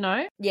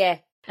 Yeah.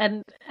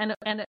 And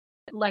it,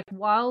 like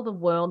while the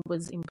world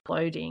was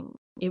imploding,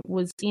 it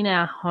was in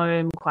our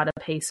home quite a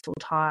peaceful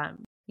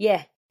time.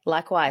 Yeah,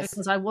 likewise.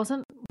 Because I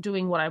wasn't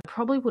doing what I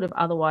probably would have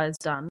otherwise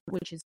done,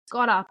 which is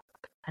got up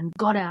and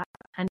got out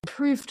and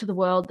proved to the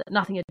world that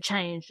nothing had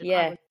changed. And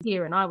I was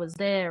here and I was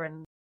there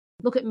and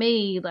look at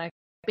me like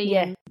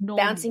being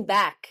normal. Bouncing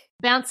back.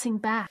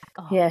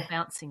 Oh,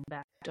 bouncing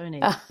back. Don't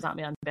even start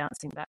me on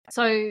bouncing back.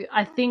 So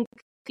I think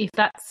if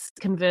that's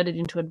converted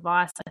into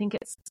advice, I think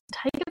it's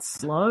take it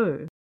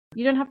slow.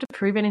 You don't have to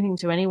prove anything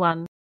to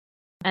anyone.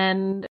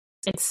 And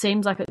it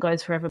seems like it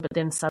goes forever, but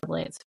then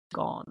suddenly it's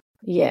gone.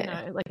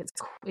 Yeah. Like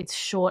it's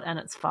short and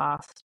it's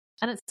fast.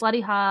 And it's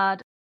bloody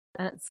hard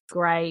and it's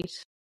great.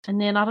 And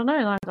then, I don't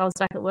know, like I was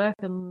back at work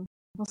and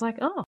I was like,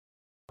 oh,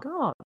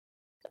 God.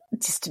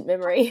 Distant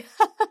memory.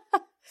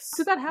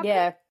 Did that happen?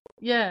 Yeah.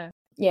 Yeah.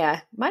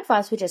 Yeah. My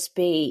advice would just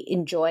be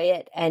enjoy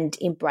it and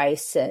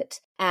embrace it.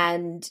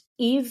 And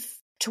if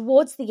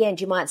towards the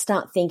end, you might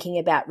start thinking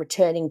about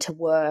returning to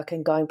work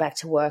and going back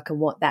to work and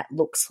what that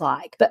looks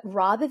like. But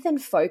rather than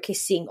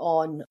focusing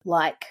on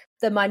like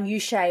the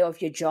minutiae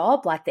of your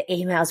job, like the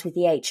emails with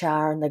the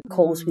HR and the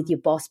calls with your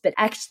boss, but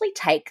actually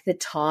take the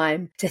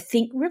time to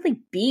think really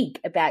big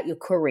about your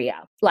career.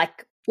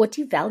 Like, what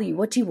do you value?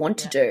 What do you want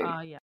to do?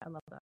 Oh, yeah, I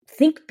love that.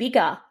 Think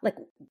bigger. Like,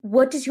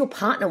 what does your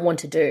partner want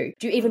to do?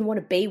 Do you even want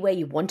to be where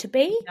you want to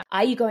be? Yeah.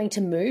 Are you going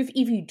to move?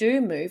 If you do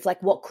move,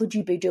 like, what could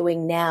you be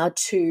doing now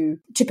to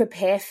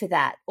prepare for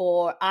that?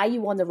 Or are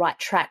you on the right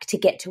track to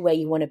get to where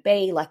you want to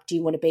be? Like, do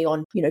you want to be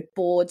on,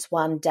 boards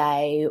one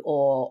day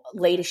or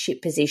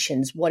leadership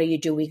positions? What are you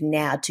doing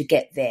now to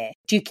get there?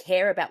 Do you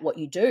care about what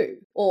you do?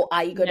 Or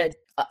are you going to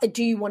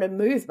do you want to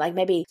move? Like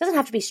maybe it doesn't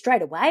have to be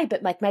straight away,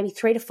 but like maybe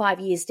 3 to 5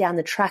 years down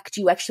the track,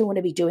 do you actually want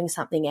to be doing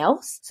something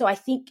else? So I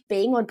think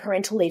being on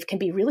parental leave can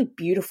be really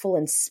beautiful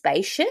and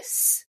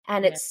spacious.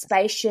 And it's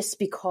spacious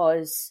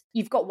because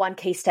you've got one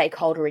key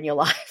stakeholder in your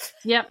life.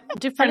 Yep.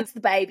 And it's the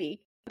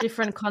baby.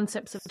 Different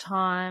concepts of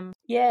time.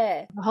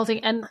 Yeah. The whole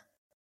thing. And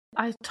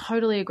I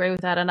totally agree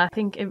with that. And I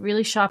think it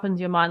really sharpens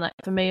your mind. Like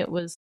for me, it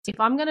was, if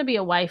I'm going to be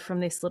away from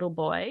this little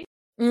boy,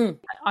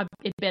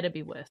 it better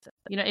be worth it.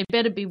 You know, it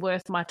better be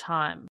worth my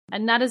time.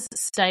 And that has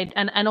stayed,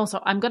 and also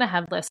I'm going to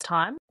have less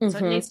time, so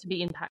it needs to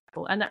be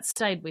impactful. And that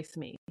stayed with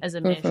me as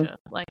a measure.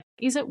 Like,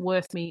 is it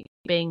worth me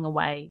being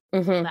away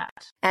for that?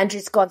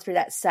 Andrew's gone through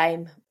that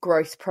same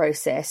growth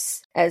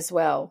process as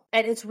well.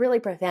 And it's really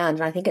profound.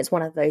 And I think it's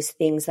one of those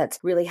things that's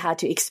really hard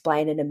to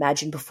explain and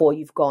imagine before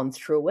you've gone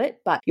through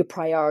it. But your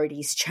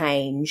priorities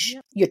change,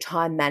 your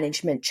time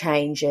management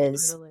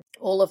changes,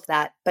 all of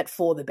that, but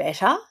for the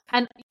better.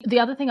 And the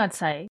other thing I'd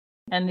say,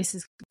 and this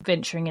is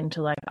venturing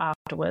into like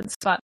afterwards,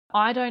 but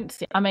I don't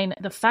think, I mean,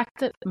 the fact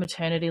that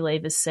maternity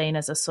leave is seen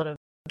as a sort of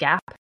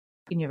gap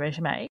in your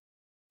resume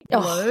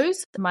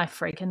blows my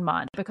freaking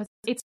mind, because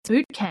it's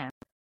boot camp.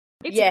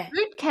 It's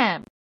boot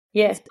camp.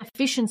 Yeah. It's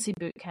efficiency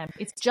boot camp.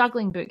 It's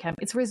juggling boot camp.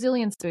 It's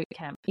resilience boot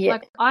camp. Yeah.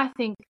 Like, I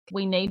think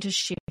we need to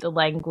shift the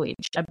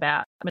language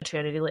about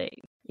maternity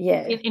leave.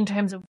 Yeah. In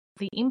terms of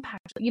the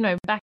impact, you know,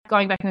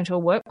 going back into a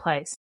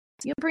workplace.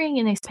 You're bringing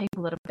in these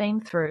people that have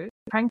been through,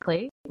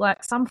 frankly,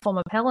 like some form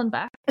of hell and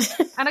back,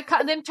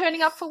 and then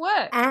turning up for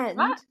work. And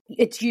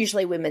it's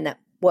usually women that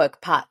work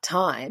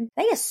part-time.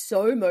 They are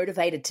so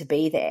motivated to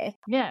be there.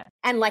 Yeah.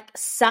 And like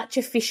such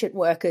efficient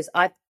workers.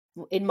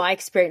 In my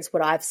experience,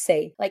 what I've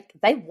seen, like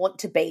they want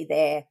to be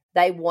there.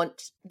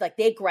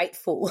 They're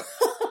grateful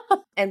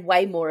and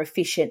way more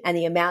efficient. And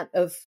the amount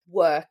of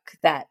work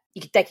that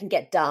they can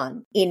get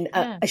done in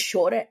a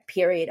shorter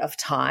period of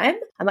time.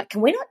 I'm like,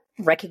 can we not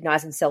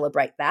recognize and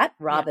celebrate that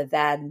rather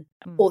than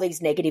all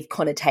these negative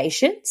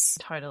connotations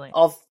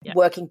of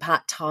working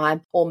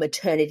part-time or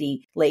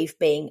maternity leave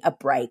being a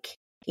break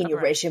in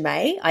your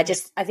resume? I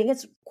think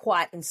it's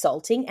quite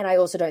insulting, and I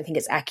also don't think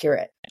it's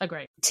accurate.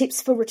 Agree.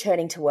 Tips for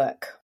returning to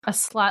work. A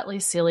slightly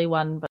silly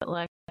one, but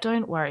like,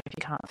 don't worry if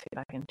you can't fit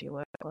back into your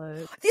work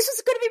clothes. This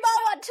was going to be my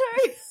one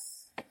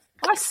too.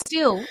 I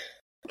still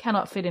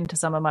cannot fit into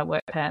some of my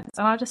work pants,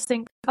 and I just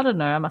think, I don't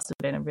know, I must have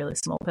been a really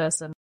small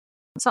person.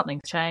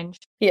 Something's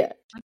changed. Yeah.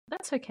 Like,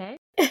 that's okay.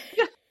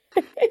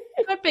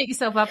 Don't beat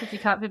yourself up if you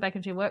can't fit back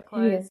into your work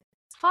clothes.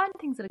 Find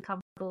things that are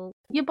comfortable.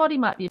 Your body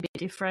might be a bit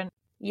different.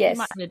 Yes. You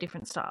might need a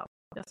different style.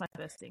 That's my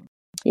first thing.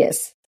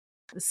 Yes.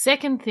 The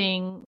second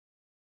thing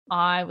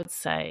I would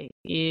say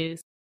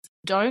is,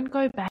 don't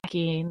go back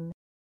in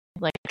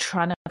like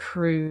trying to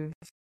prove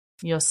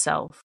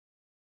yourself.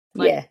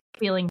 Like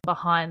feeling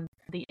behind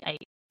the 8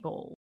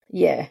 ball.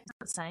 Yeah. Is that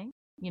the saying?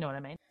 You know what I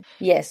mean?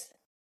 Yes.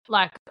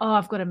 Like, oh,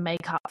 I've got to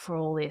make up for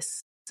all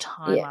this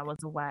time I was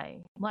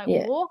away. Like,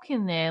 walk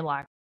in there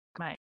like,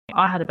 mate,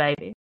 I had a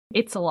baby.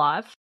 It's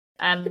alive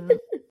and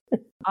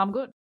I'm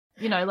good.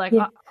 You know, like,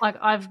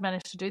 I've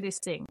managed to do this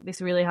thing,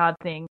 this really hard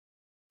thing,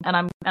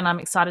 and I'm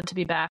excited to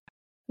be back.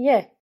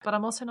 Yeah. But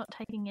I'm also not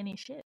taking any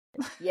shit.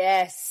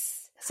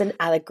 Yes. That's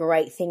another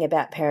great thing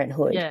about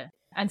parenthood. Yeah.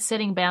 And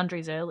setting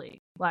boundaries early.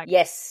 Like,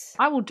 yes,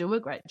 I will do a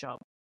great job.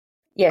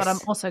 Yes. But I'm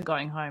also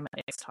going home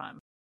at X time.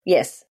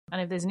 Yes.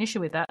 And if there's an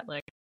issue with that,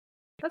 like,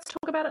 let's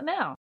talk about it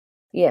now.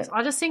 Yes.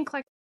 I just think,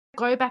 like,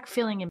 go back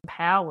feeling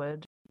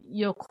empowered.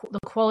 The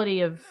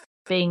quality of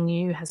being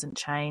you hasn't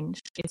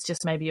changed. It's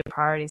just maybe your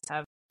priorities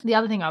have. The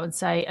other thing I would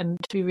say, and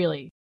to be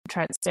really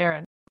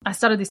transparent, I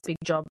started this big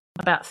job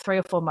about 3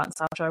 or 4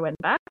 months after I went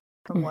back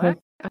from work,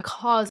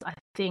 because I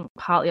think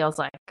partly I was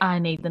like, I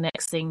need the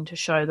next thing to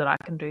show that I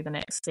can do the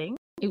next thing.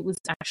 It was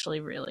actually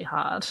really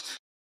hard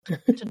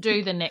to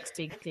do the next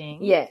big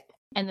thing. Yeah.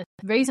 And the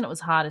reason it was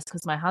hard is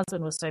because my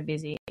husband was so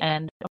busy.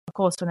 And, of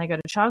course, when they go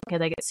to childcare,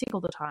 they get sick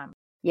all the time.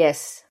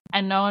 Yes.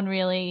 And no one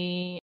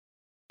really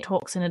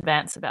talks in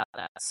advance about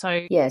that.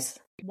 So yes,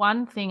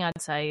 one thing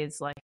I'd say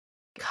is, like,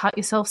 cut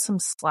yourself some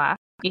slack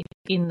if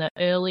in the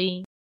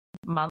early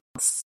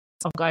months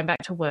of going back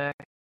to work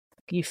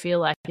you feel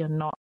like you're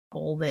not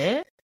all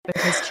there,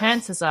 because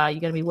chances are you're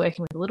going to be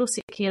working with a little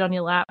sick kid on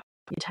your lap,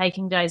 you're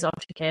taking days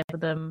off to care for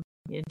them,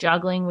 you're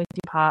juggling with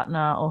your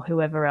partner or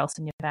whoever else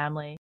in your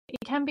family. It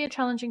can be a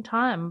challenging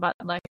time, but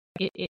like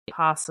it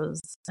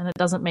passes, and it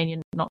doesn't mean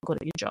you're not good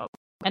at your job.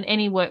 And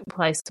any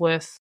workplace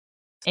worth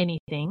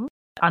anything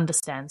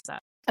understands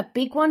that. A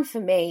big one for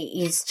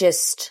me is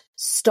just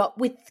stop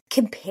with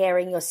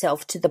comparing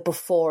yourself to the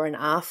before and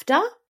after.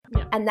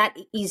 Yeah. And that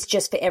is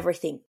just for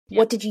everything. Yeah.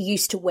 What did you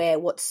used to wear?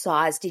 What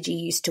size did you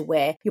used to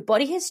wear? Your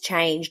body has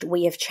changed.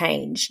 We have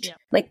changed. Yeah.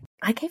 Like,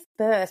 I gave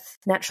birth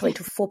naturally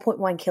to a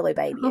 4.1 kilo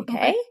baby,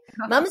 okay?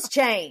 Mum's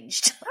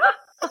changed.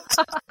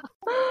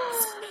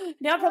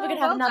 Now I'm probably going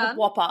to have another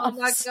whopper. Oh,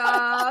 my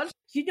God.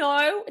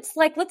 it's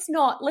like, let's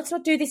not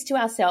do this to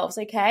ourselves,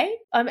 okay?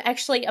 I'm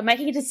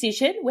making a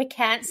decision. We're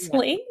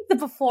canceling the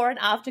before and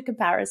after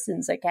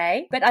comparisons,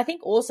 okay? But I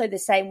think also the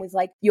same with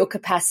like your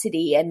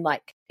capacity and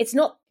like,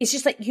 it's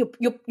just like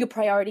your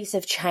priorities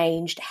have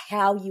changed,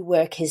 how you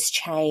work has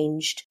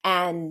changed,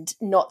 and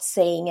not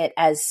seeing it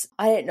as,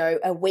 I don't know,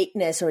 a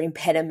weakness or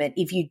impediment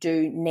if you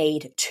do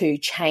need to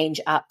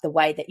change up the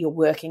way that you're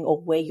working or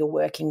where you're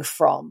working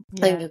from.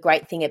 I think the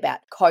great thing about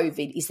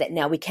COVID is that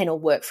now we can all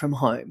work from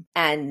home,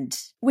 and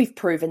we've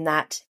proven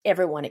that.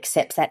 Everyone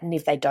accepts that, and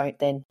if they don't,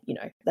 then,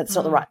 that's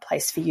not the right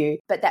place for you.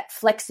 But that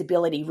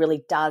flexibility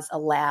really does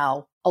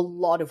allow a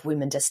lot of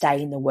women to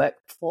stay in the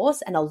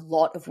workforce, and a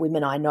lot of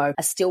women I know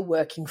are still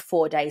working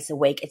 4 days a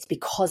week. It's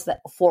because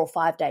that 4 or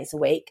 5 days a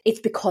week, it's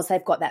because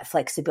they've got that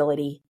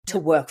flexibility to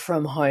work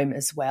from home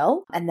as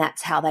well. And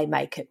that's how they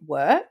make it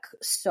work.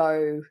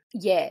 So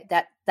yeah,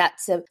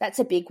 that's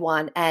a big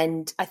one.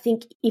 And I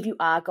think if you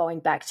are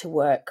going back to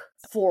work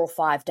 4 or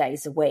 5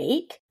 days a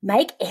week,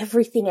 make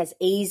everything as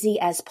easy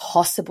as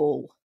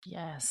possible.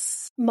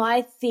 Yes.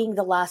 My thing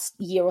the last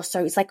year or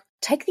so is like,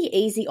 take the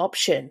easy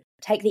option.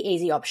 Take the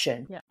easy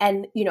option. Yeah.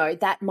 And,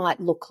 that might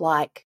look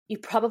like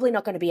you're probably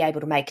not going to be able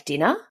to make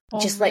dinner.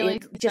 Or just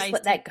really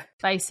let that go.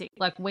 Basic.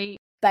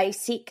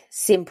 Basic,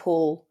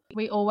 simple.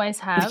 We always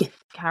have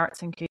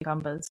carrots and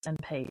cucumbers and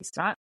peas,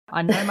 right?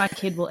 I know my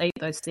kid will eat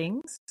those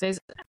things.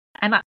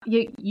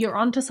 You're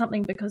onto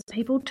something, because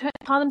people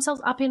tie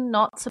themselves up in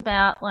knots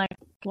about like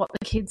what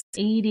the kid's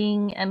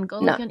eating and go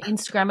look on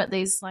Instagram at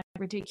these like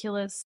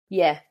ridiculous.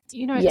 Yeah.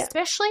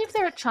 Especially if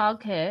they're at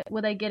childcare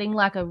where they're getting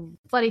like a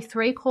bloody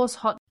 3-course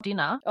hot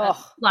dinner at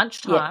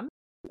lunchtime.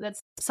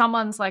 That's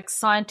someone's like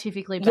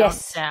scientifically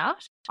balanced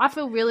out. I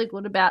feel really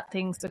good about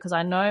things because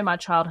I know my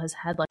child has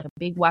had like a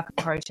big whack of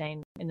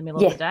protein in the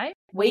middle of the day.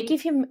 We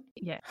give him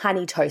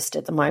honey toast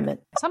at the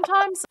moment.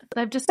 Sometimes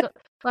they've just got,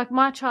 like,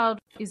 my child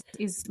is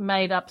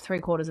made up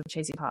 3/4 of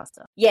cheesy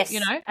pasta. Yes.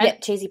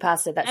 Cheesy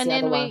pasta, that's the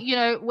other one. And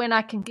then when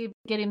I can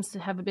get him to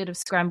have a bit of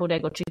scrambled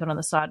egg or chicken on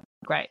the side,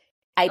 great.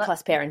 A+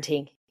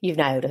 parenting. You've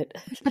nailed it.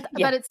 But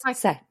it's like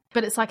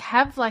But it's like,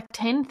 have like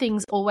 10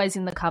 things always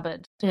in the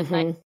cupboard to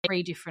make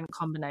 3 different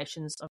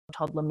combinations of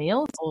toddler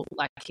meals or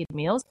like kid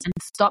meals, and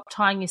stop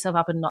tying yourself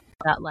up and not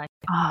about like,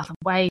 the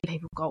way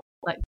people go,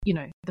 like,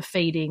 the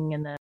feeding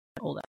and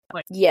all that.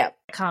 Like,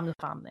 calm the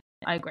farm there.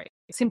 I agree.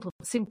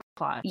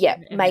 Simplify. Yeah,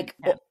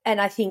 and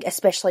I think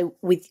especially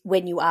with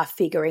when you are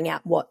figuring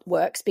out what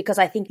works, because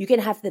I think you can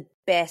have the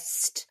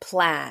best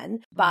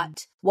plan,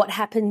 but what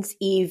happens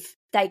if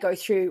they go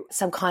through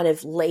some kind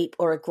of leap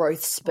or a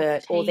growth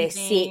spurt or they're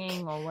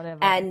sick or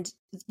whatever, and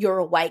you're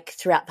awake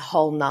throughout the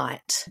whole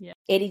night? Yeah.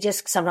 Eddie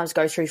just sometimes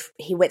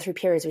he went through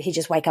periods where he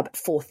just wake up at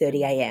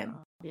 4:30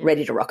 a.m.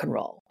 ready to rock and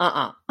roll.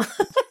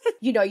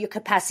 Your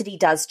capacity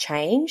does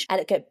change,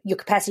 and your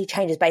capacity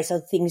changes based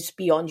on things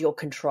beyond your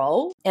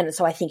control. And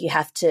so I think you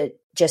have to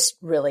just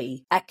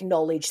really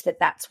acknowledge that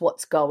that's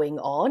what's going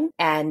on.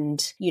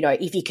 And,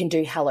 if you can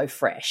do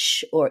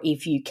HelloFresh, or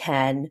if you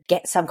can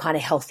get some kind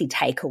of healthy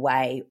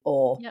takeaway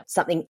or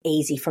something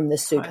easy from the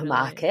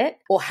supermarket,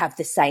 or have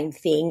the same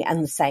thing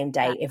and the same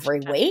day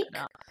every week,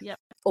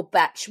 or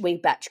we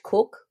batch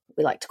cook.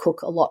 We like to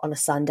cook a lot on a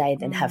Sunday,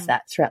 then have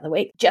that throughout the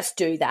week. Just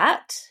do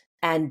that.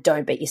 And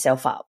don't beat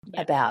yourself up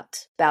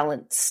about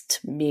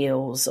balanced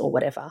meals or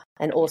whatever.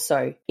 And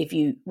also,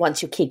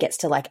 once your kid gets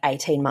to like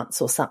 18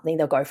 months or something,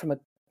 they'll go from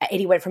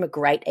Eddie went from a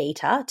great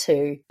eater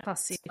to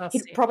fussy.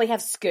 He'd probably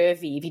have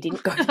scurvy if he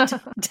didn't go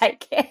to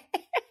take care.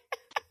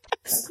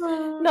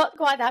 Not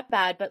quite that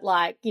bad, but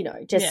like,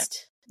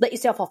 just let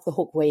yourself off the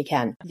hook where you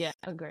can. Yeah,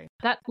 I agree.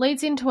 That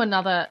leads into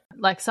another,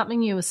 like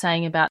something you were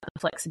saying about the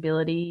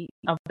flexibility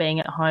of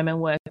being at home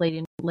and work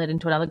led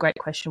into another great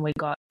question we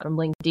got from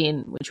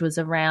LinkedIn, which was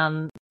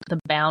around the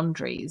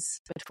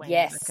boundaries between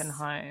work and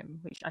home,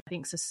 which I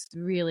think is a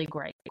really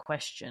great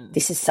question.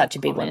 This is such a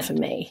big one for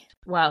me.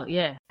 Well,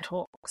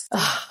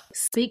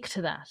 speak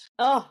to that.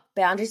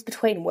 Boundaries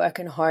between work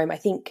and home. I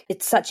think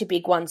it's such a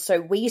big one.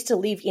 So we used to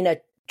live in a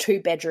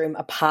 2-bedroom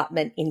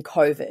apartment in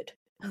COVID.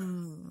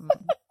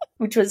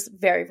 Which was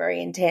very, very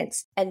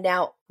intense. And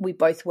now we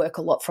both work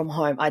a lot from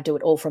home. I do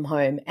it all from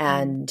home,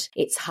 and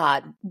it's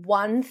hard.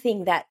 One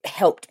thing that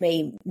helped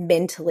me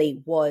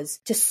mentally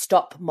was to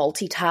stop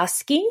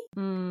multitasking.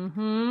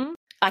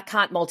 I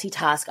can't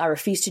multitask. I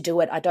refuse to do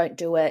it. I don't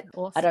do it.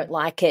 Awesome. I don't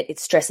like it. It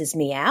stresses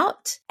me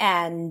out.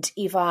 And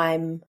if I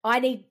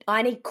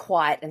need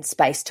quiet and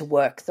space to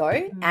work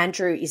though.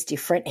 Andrew is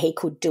different. He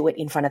could do it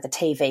in front of the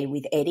TV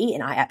with Eddie,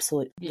 and I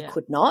absolutely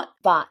could not.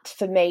 But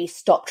for me,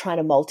 stop trying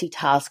to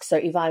multitask. So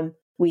if I'm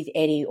with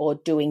Eddie or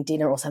doing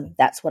dinner or something,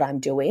 that's what I'm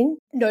doing.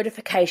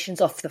 Notifications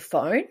off the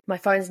phone. My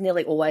phone's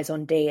nearly always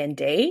on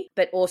D&D,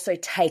 but also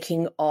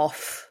taking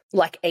off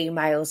like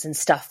emails and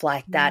stuff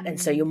like that. And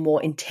so you're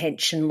more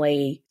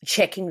intentionally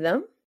checking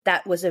them.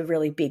 That was a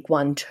really big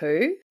one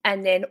too.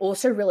 And then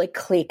also really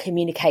clear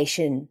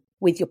communication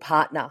with your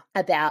partner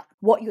about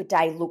what your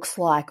day looks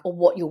like or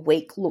what your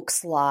week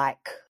looks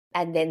like.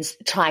 and then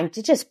trying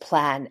to just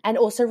plan and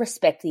also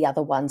respect the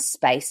other one's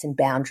space and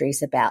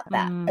boundaries about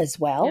that as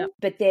well. Yep.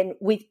 But then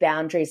with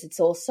boundaries, it's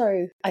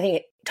also, I think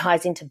it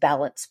ties into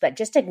balance, but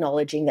just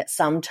acknowledging that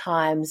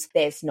sometimes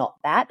there's not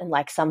that. And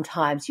like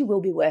sometimes you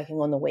will be working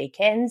on the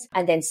weekends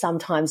and then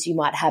sometimes you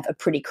might have a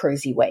pretty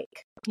cruisy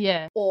week.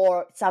 Yeah.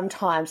 Or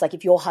sometimes like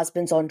if your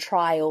husband's on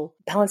trial,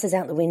 balance is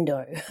out the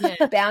window.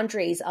 Yeah.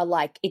 Boundaries are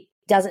like,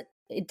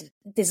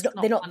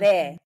 they're not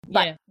there.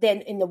 But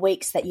then in the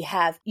weeks that you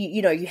have,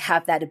 you know, you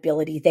have that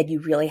ability, then you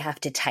really have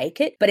to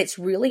take it. But it's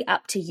really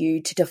up to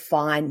you to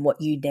define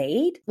what you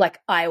need. Like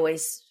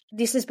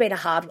this has been a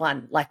hard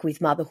one, like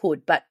with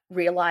motherhood, but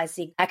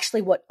realizing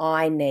actually what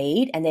I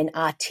need and then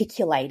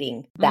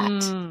articulating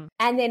that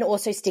and then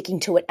also sticking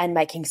to it and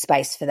making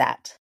space for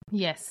that.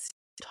 Yes,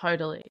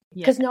 totally.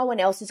 Because no one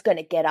else is going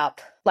to get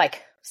up,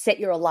 like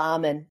set your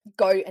alarm and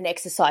go and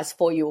exercise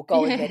for you or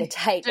go and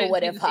meditate or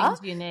whatever.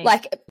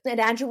 Like, and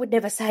Andrew would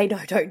never say, no,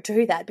 don't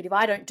do that. But if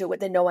I don't do it,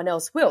 then no one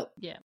else will.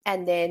 Yeah.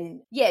 And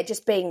then,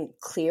 just being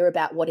clear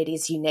about what it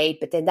is you need.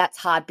 But then that's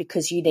hard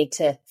because you need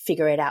to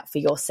figure it out for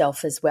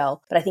yourself as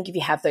well. But I think if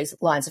you have those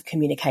lines of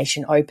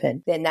communication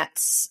open, then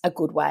that's a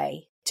good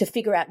way to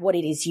figure out what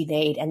it is you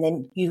need. And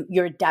then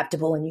you're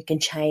adaptable and you can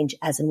change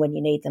as and when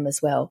you need them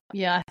as well.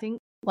 Yeah, I think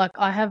like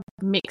I have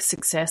mixed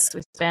success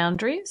with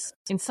boundaries.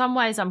 In some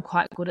ways I'm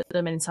quite good at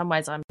them and in some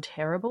ways I'm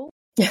terrible.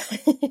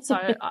 So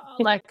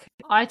like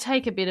I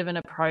take a bit of an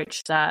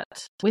approach that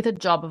with a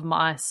job of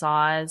my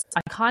size,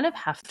 I kind of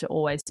have to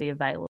always be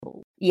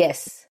available.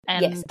 Yes.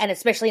 And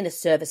especially in a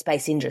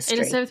service-based industry.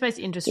 In a service-based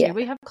industry,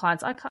 we have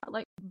clients I can't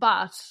like,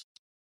 but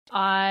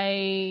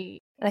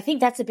And I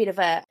think that's a bit of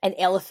an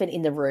elephant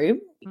in the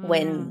room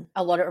when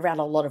around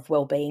a lot of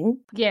well-being.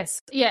 Yes.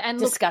 Yeah. And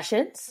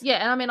discussions.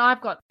 And I mean,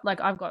 I've got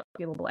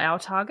billable hour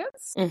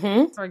targets,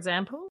 for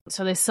example.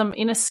 So there's some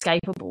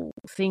inescapable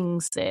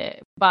things there,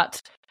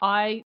 but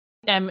I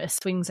am a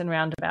swings and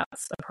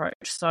roundabouts approach.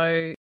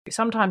 So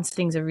sometimes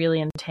things are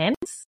really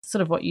intense,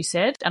 sort of what you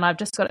said, and I've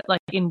just got it like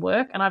in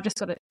work and I've just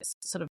got to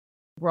sort of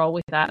roll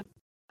with that.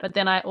 But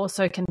then I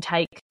also can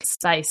take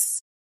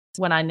space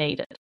when I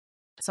need it.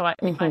 So I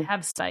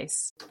have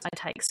space, I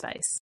take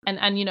space.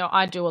 And you know,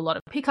 I do a lot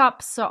of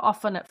pickups. So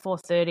often at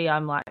 4:30,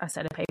 I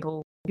say to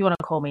people, if you want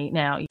to call me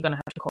now, you're going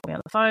to have to call me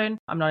on the phone.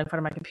 I'm not in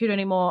front of my computer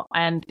anymore.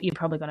 And you're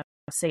probably going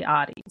to see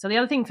Artie. So the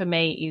other thing for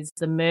me is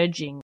the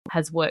merging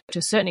has worked to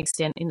a certain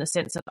extent in the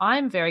sense that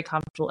I'm very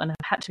comfortable and have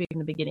had to be from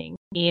the beginning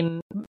in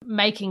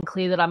making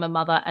clear that I'm a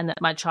mother and that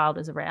my child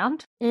is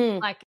around.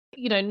 Like,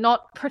 you know,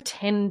 not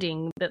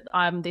pretending that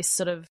I'm this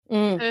sort of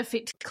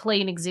perfect,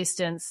 clean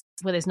existence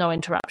where there's no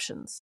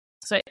interruptions.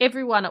 So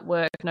everyone at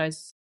work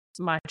knows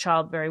my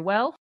child very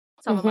well.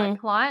 Some of my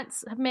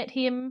clients have met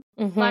him.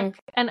 Like,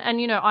 and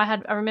you know, I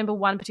remember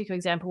one particular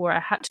example where I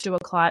had to do a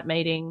client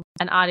meeting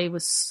and Artie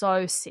was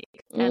so sick.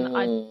 And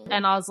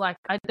I was like,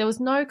 there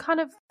was no kind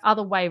of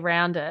other way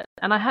around it.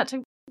 And I had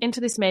to enter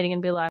this meeting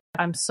and be like,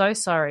 I'm so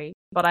sorry,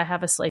 but I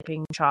have a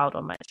sleeping child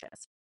on my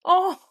chest.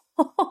 Oh.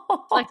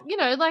 Like, you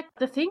know, like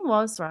the thing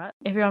was, right,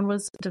 everyone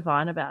was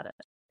divine about it.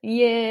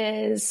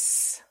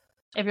 Yes.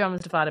 Everyone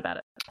was divine about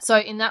it. So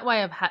in that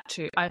way,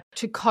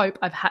 to cope,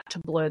 I've had to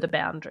blur the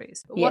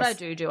boundaries. But what I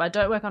do, I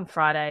don't work on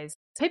Fridays.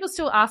 People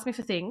still ask me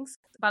for things,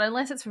 but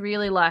unless it's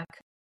really like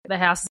the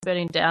house is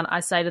burning down,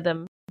 I say to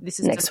them, this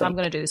is just, I'm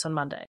going to do this on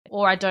Monday.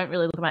 Or I don't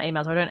really look at my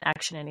emails or I don't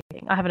action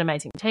anything. I have an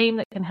amazing team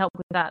that can help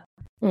with that.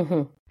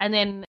 And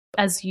then,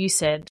 as you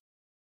said,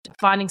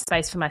 finding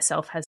space for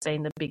myself has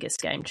been the biggest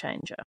game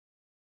changer.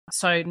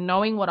 So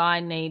knowing what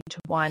I need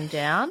to wind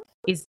down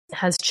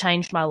has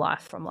changed my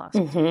life from last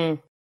year.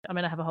 I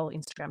mean, I have a whole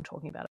Instagram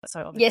talking about it,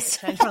 so obviously it's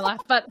changed my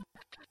life. But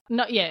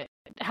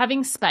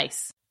having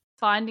space,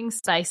 finding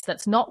space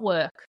that's not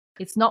work,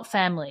 it's not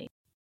family,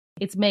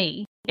 it's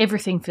me,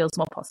 everything feels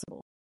more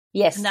possible.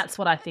 Yes. And that's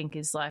what I think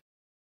is like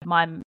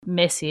my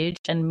message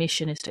and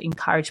mission is to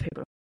encourage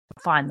people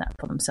to find that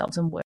for themselves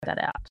and work that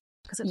out.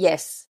 Because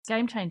it's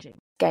game-changing.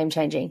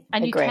 Game-changing.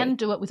 And Agree. you can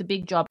do it with a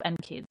big job and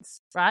kids,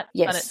 right?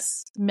 Yes. But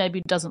it's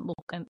maybe doesn't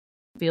look and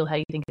feel how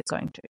you think it's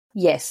going to.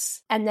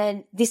 Yes. And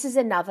then this is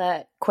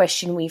another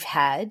question we've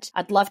had.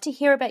 I'd love to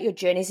hear about your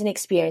journeys and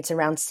experience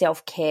around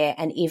self-care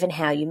and even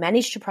how you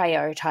managed to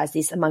prioritize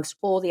this amongst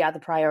all the other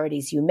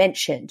priorities you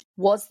mentioned.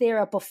 Was there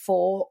a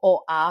before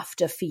or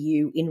after for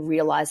you in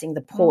realizing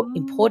the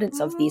importance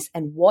of this,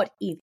 and what,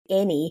 if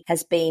any,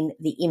 has been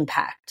the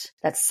impact?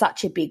 That's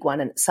such a big one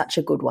and it's such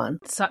a good one.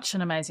 Such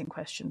an amazing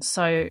question.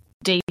 So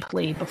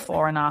deeply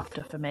before and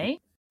after for me.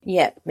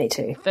 Yeah, me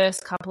too.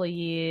 First couple of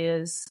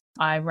years,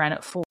 I ran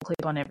at full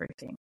clip on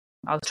everything.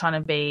 I was trying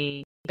to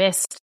be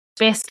best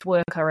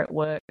worker at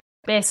work,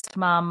 best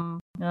mum,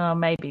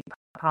 maybe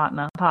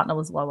partner. Partner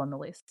was low on the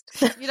list.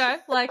 You know,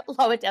 like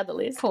lower down the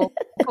list.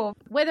 Cool.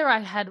 Whether I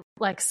had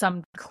like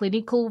some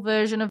clinical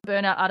version of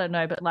burnout, I don't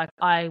know, but like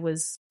I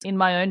was, in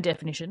my own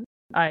definition,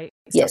 I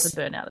suffered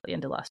burnout at the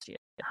end of last year,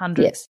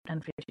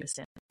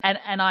 150%.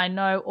 And I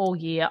know all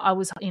year I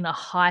was in a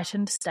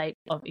heightened state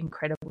of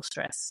incredible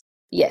stress.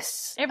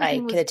 Yes, I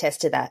can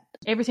attest to that.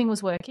 Everything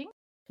was working.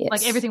 Yes.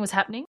 Like everything was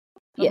happening.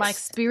 But my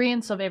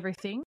experience of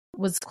everything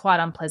was quite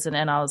unpleasant,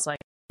 and I was like,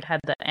 had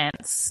the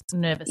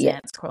nervous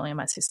ants crawling in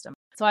my system.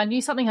 So I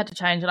knew something had to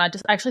change, and I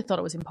just actually thought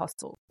it was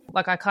impossible.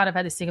 Like, I kind of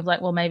had this thing of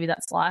like, well, maybe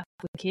that's life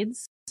with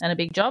kids and a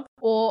big job,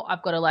 or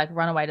I've got to like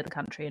run away to the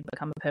country and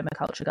become a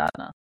permaculture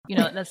gardener. You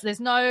know, there's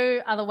no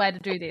other way to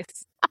do this.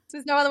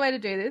 There's no other way to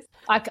do this.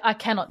 I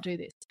cannot do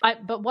this.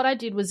 But what I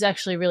did was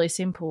actually really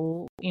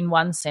simple in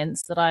one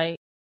sense, that I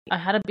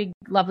had a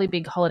lovely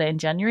big holiday in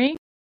January.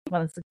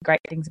 One of the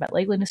great things about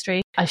legal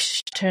industry, I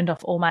turned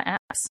off all my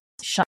apps,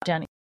 shut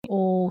down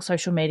all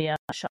social media,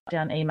 shut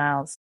down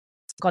emails,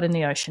 got in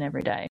the ocean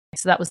every day.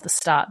 So that was the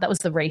start. That was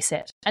the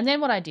reset. And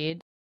then what I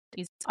did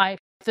is I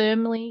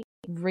firmly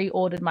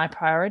reordered my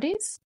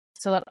priorities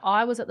so that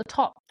I was at the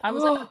top. I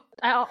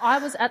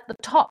was at the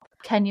top.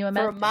 Can you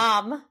imagine? For a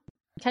mum.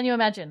 Can you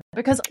imagine?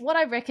 Because what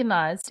I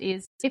recognized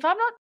is if I'm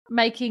not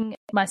making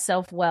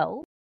myself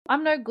well,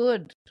 I'm no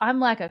good. I'm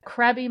like a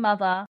crabby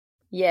mother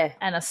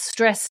and a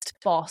stressed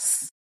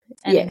boss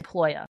and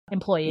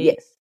employee.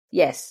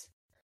 Yes.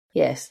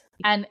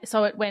 And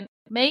so it went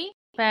me,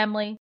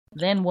 family,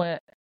 then work.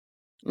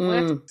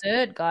 Work's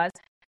third, guys.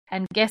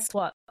 And guess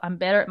what? I'm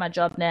better at my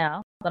job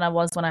now than I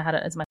was when I had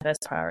it as my first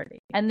priority.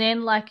 And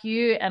then like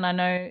you, and I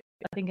know,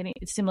 I think in a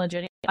similar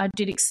journey, I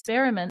did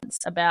experiments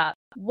about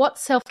what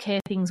self-care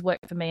things work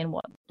for me and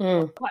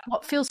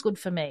what feels good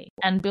for me,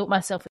 and built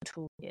myself a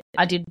toolkit.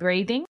 I did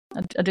breathing.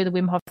 I do the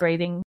Wim Hof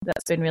breathing.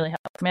 That's been really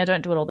helpful for me. I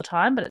don't do it all the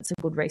time, but it's a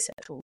good reset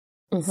tool.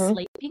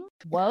 Sleeping.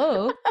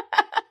 Whoa.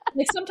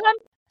 Like sometimes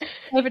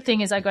favorite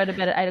thing is I go to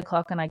bed at 8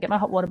 o'clock and I get my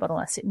hot water bottle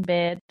and I sit in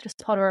bed, just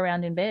potter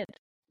around in bed.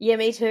 Yeah,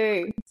 me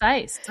too.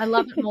 I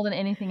love it more than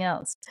anything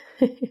else.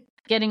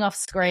 Getting off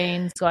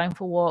screens, going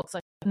for walks,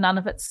 like none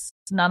of it's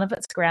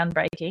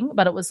groundbreaking,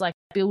 but it was like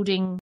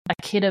building a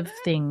kit of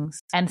things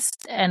and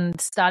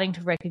starting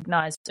to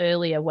recognize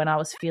earlier when I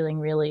was feeling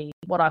really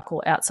what I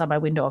call outside my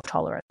window of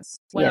tolerance.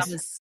 When I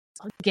was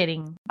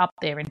getting up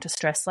there into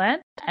stress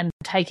land, and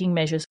taking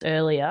measures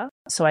earlier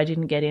so I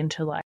didn't get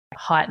into like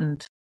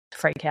heightened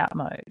freak out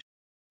mode.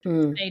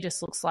 It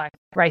just looks like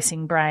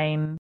racing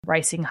brain,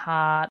 racing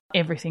heart,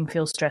 everything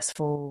feels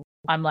stressful.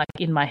 I'm like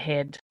in my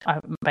head. I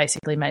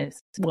basically may as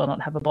well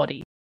not have a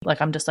body.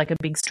 Like I'm just like a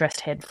big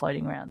stressed head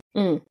floating around.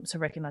 So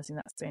recognizing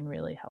that's been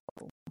really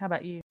helpful. How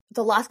about you?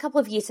 The last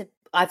couple of years,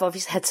 I've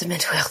obviously had some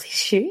mental health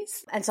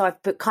issues, and so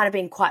I've kind of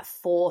been quite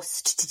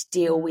forced to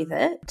deal with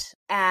it.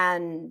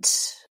 And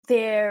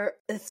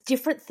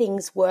different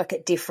things work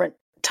at different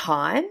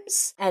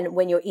times, and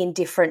when you're in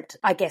different,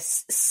 I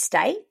guess,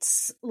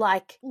 states.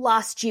 Like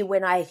last year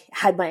when I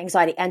had my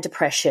anxiety and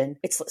depression,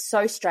 it's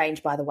so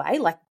strange, by the way,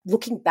 like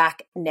looking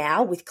back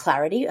now with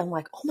clarity, I'm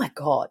like, oh my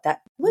God,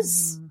 that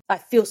was, I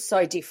feel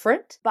so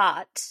different.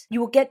 But you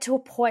will get to a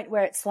point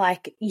where it's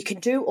like you can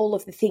do all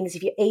of the things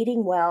if you're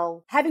eating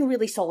well. Having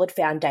really solid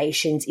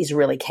foundations is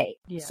really key.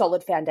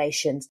 Solid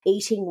foundations,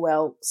 eating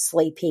well,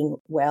 sleeping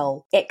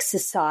well,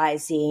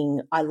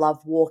 exercising. I love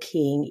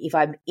walking. If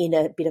I'm in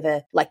a bit of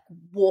a like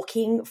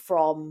walking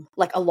from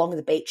like along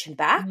the beach and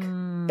back,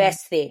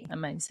 best thing.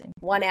 Amazing.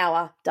 1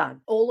 hour,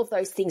 done. All of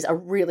those things are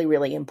really,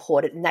 really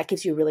important, and that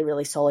gives you a really,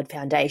 really solid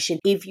foundation.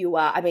 If you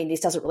are, I mean, this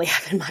doesn't really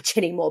happen much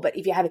anymore, but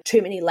if you're having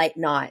too many late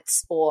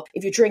nights, or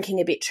if you're drinking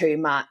a bit too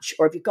much,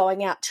 or if you're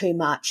going out too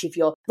much, if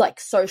you're like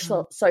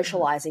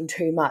socializing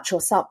too much or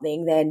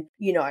something, then,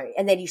 you know,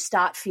 and then you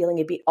start feeling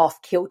a bit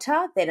off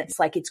kilter, then it's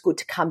like it's good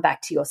to come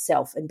back to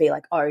yourself and be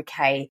like,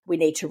 okay, we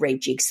need to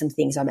rejig some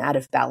things. I'm out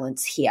of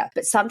balance here.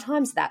 But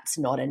sometimes that's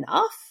not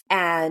enough.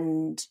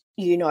 And,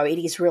 you know, it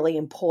is really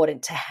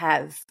important to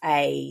have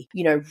a,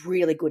 you know,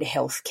 really good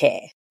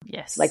healthcare.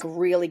 Yes. Like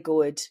really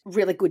good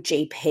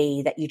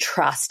GP that you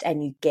trust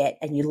and you get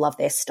and you love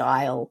their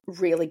style.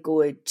 Really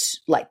good,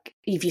 like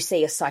if you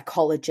see a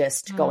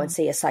psychologist, go and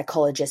see a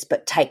psychologist,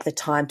 but take the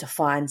time to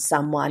find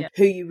someone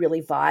who you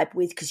really vibe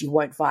with, because you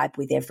won't vibe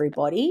with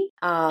everybody.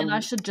 And I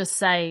should just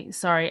say,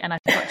 sorry, and I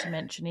forgot to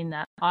mention in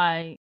that,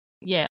 I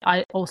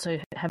also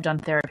have done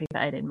therapy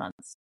for 18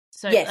 months.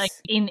 So like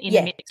in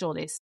amidst all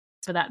this,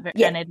 for that,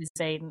 and it has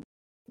been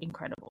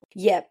incredible.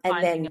 Yeah. And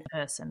finding then a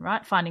person,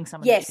 right? Finding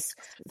someone. Yes.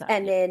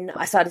 And then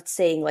I started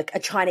seeing like a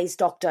Chinese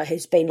doctor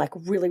who's been like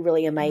really,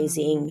 really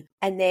amazing.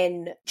 And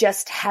then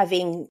just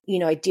having, you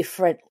know,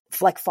 different,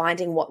 like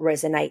finding what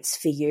resonates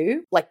for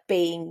you, like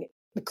being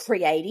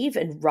creative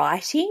and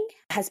writing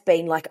has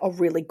been like a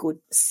really good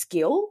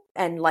skill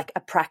and like a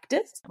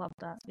practice. Love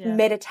that. Yeah.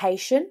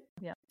 Meditation.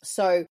 Yeah.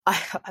 So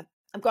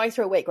I'm going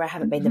through a week where I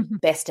haven't been the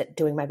best at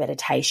doing my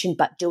meditation,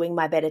 but doing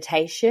my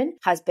meditation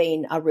has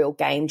been a real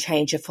game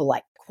changer for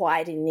like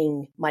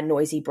quietening my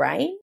noisy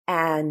brain,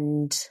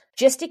 and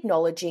just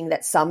acknowledging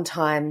that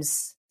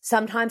sometimes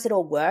it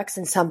all works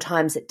and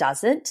sometimes it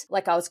doesn't.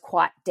 Like I was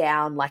quite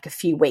down like a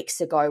few weeks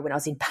ago when I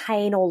was in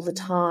pain all the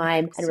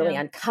time and really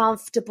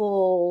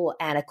uncomfortable,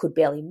 and I could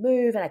barely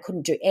move and I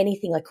couldn't do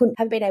anything. I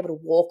haven't been able to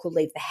walk or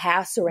leave the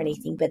house or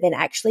anything, but then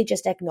actually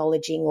just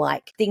acknowledging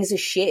like things are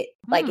shit.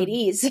 Like it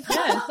is. Yeah,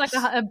 it's like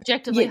an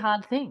objectively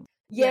hard thing.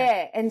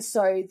 Yeah. And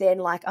so then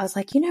like I was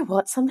like, you know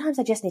what? Sometimes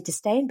I just need to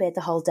stay in bed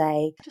the whole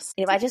day. And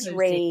if I just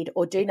read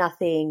or do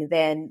nothing,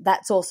 then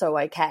that's also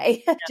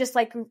okay.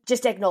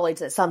 just acknowledge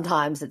that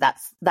sometimes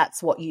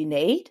that's what you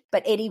need.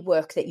 But any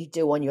work that you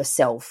do on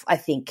yourself, I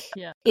think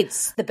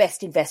it's the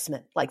best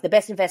investment. Like the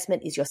best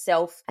investment is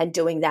yourself and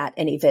doing that.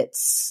 And if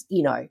it's,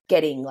 you know,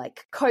 getting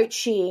like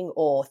coaching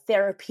or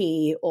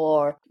therapy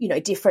or, you know,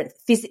 different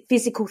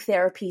physical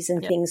therapies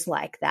and things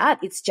like that,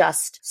 it's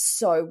just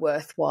so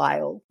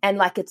worthwhile. And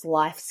like it's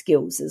life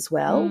skills as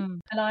well.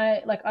 And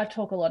I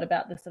talk a lot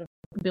about this sort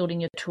of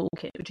building your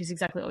toolkit, which is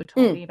exactly what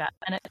we're talking about.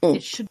 And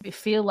it should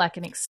feel like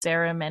an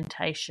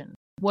experimentation,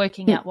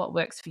 working out what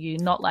works for you,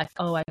 not like,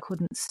 oh, I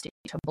couldn't stick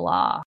to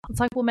blah. It's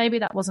like, well, maybe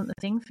that wasn't the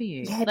thing for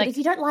you. Yeah, like, but if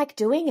you don't like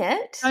doing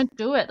it, don't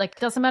do it. Like, it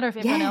doesn't matter if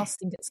everyone else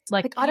thinks it's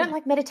like I don't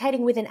like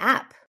meditating with an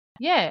app.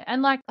 Yeah,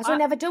 and like I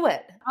never do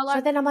it.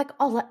 So then I'm like,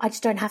 oh, I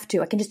just don't have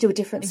to. I can just do a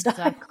different stuff.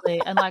 Exactly.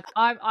 And like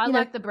I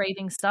like the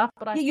breathing stuff,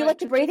 but you like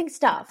the breathing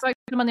stuff. I spoke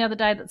to someone the other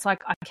day that's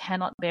like, I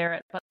cannot bear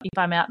it, but if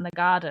I'm out in the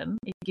garden,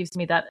 it gives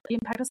me that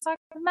impact. It's like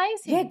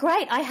amazing. Yeah,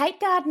 great. I hate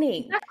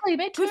gardening. Exactly,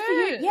 me too. Good for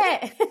you.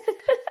 Yeah.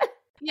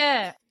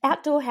 Yeah.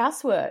 Outdoor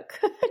housework.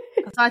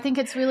 So I think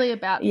it's really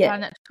about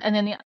trying that. And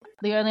then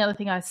the only other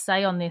thing I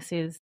say on this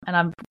is, and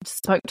I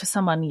spoke to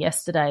someone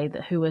yesterday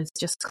who was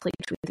just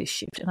clicked with this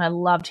shift, and I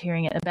loved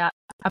hearing it about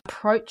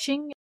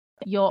approaching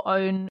your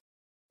own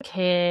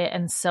care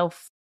and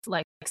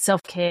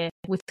self-care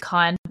with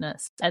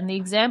kindness. And the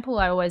example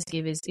I always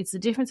give is it's the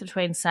difference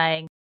between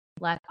saying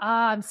like,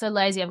 I'm so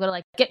lazy, I've got to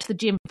like get to the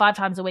gym 5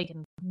 times a week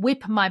and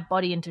whip my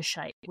body into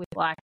shape, with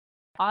like,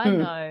 I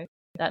know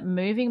that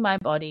moving my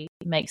body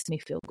makes me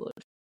feel good.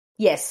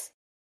 Yes.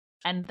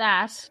 And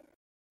that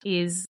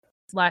is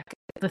like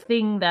the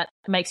thing that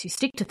makes you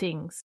stick to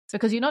things,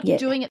 because you're not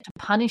doing it to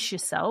punish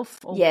yourself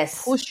or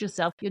push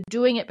yourself. You're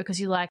doing it because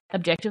you're like,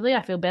 objectively,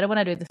 I feel better when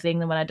I do the thing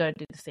than when I don't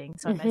do the thing.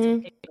 So I may as well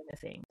keep doing the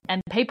thing.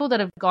 And people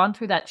that have gone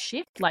through that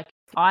shift, like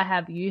I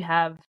have, you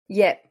have,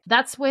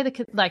 that's where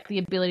the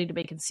ability to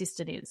be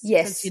consistent is.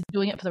 Yes. Because you're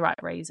doing it for the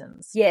right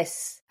reasons.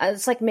 Yes.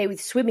 It's like me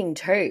with swimming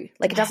too.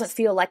 Like it doesn't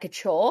feel like a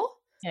chore.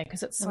 Yeah,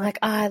 because it's like,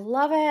 I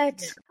love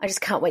it. Yeah. I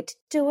just can't wait to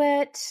do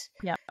it.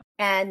 Yeah.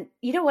 And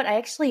you know what?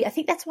 I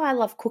think that's why I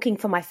love cooking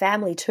for my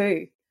family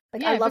too.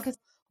 Like I love,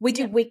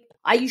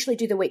 I usually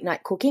do the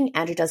weeknight cooking.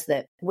 Andrew does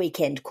the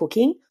weekend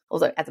cooking,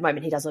 although at the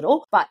moment he does it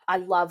all. But I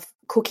love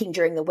cooking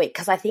during the week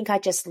because I think I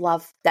just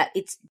love that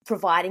it's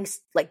providing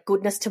like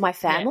goodness to my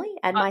family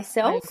and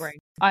myself. I agree.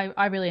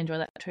 I really enjoy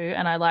that too.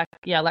 And I like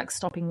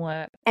stopping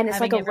work. And it's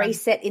like a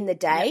reset in the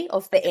day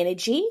of the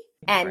energy.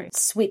 And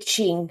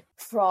switching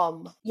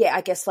from, I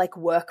guess like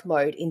work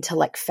mode into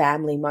like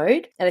family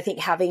mode. And I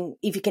think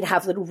if you can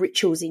have little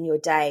rituals in your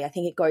day, I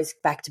think it goes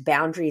back to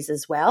boundaries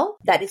as well.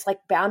 That it's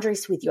like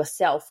boundaries with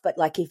yourself. But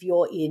like if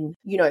you're in,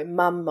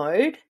 mum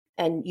mode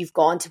and you've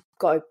gone to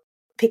go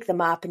pick them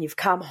up and you've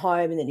come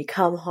home and then you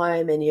come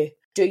home and you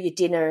do your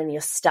dinner and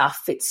your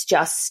stuff, it's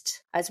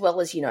just, as well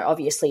as,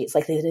 obviously it's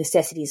like the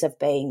necessities of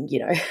being,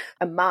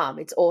 a mum.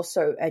 It's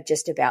also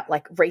just about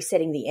like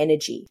resetting the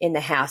energy in the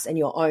house and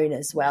your own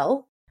as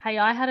well. Hey,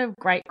 I had a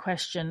great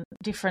question,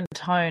 different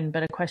tone,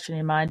 but a question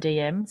in my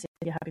DMs.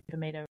 If you're happy for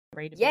me to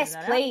read it. Yes,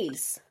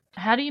 please.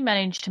 How do you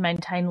manage to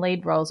maintain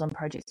lead roles on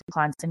projects with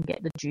clients and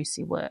get the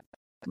juicy work?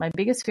 My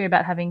biggest fear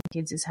about having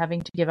kids is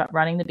having to give up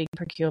running the big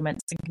procurements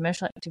and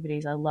commercial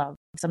activities I love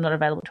because I'm not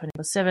available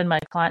 24/7. My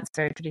client's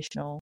very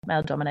traditional,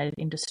 male-dominated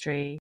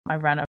industry. I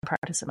run a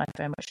practice at my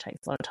firm, which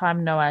takes a lot of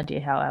time. No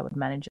idea how I would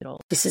manage it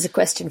all. This is a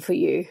question for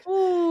you.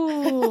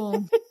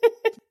 Ooh.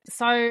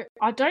 So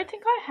I don't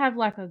think I have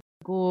like a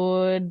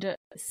good,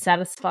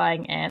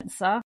 satisfying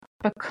answer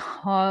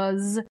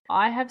because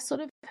I have sort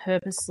of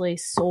purposely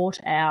sought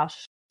out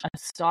a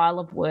style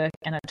of work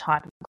and a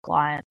type of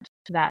client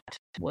that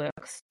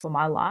works for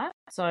my life.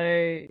 So,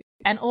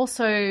 and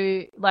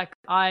also like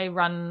I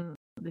run,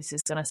 this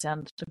is going to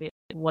sound a bit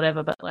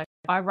whatever, but like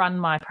I run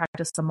my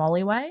practice the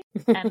Mollie way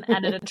and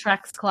it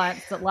attracts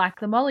clients that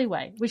like the Mollie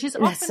way, which is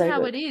often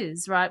how it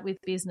is, right, with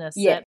business.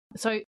 Yeah.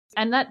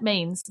 And that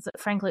means that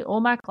frankly, all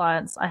my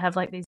clients, I have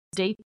like these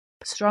deep,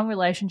 strong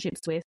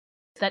relationships with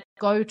that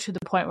go to the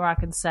point where I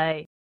can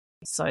say,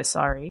 so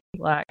sorry,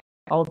 like,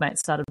 old mate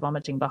started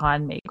vomiting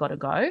behind me, gotta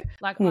go.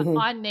 Like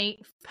I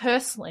need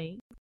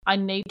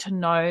to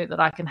know that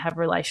I can have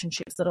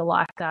relationships that are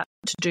like that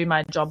to do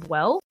my job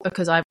well,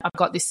 because I've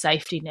got this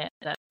safety net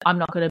that I'm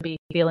not going to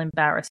feel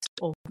embarrassed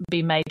or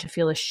be made to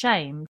feel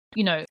ashamed.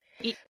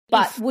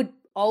 Would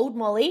old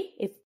Mollie,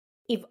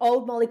 if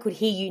old Mollie could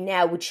hear you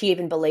now, would she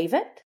even believe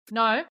it?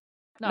 No.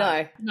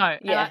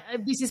 Yeah.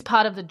 And this is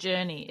part of the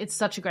journey. It's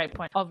such a great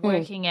point of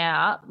working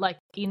out, like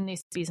in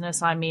this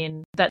business I'm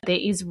in, that there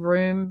is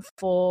room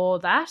for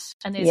that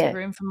and there's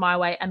room for my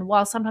way. And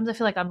while sometimes I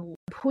feel like I'm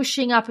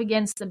pushing up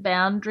against the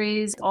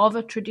boundaries of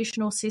a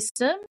traditional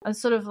system, I'm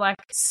sort of like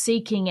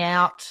seeking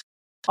out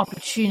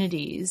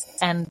opportunities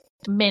and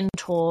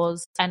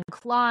mentors and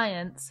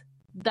clients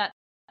that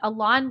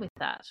align with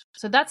that.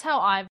 So that's how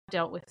I've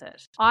dealt with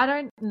it. I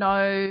don't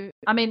know.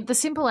 I mean, the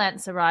simple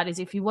answer, right, is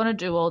if you want to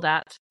do all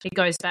that, it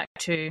goes back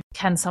to,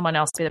 can someone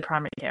else be the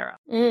primary carer?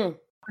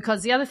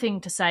 Because the other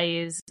thing to say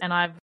is, and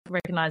I've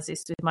recognized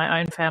this with my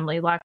own family,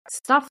 like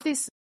stuff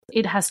this,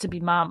 it has to be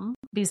mum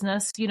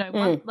business, you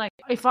know, like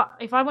if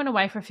I went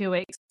away for a few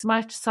weeks,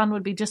 my son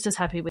would be just as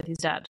happy with his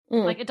dad.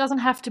 Like it doesn't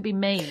have to be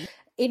me.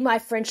 In my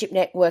friendship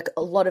network,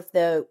 a lot of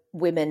the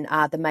women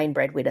are the main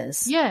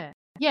breadwinners. Yeah.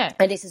 Yeah.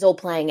 And this is all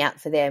playing out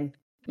for them.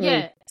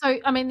 Yeah. So,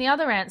 I mean, the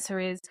other answer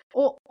is,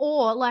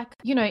 or like,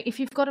 you know, if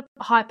you've got a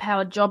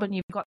high-powered job and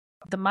you've got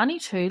the money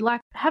to,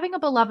 like, having a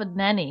beloved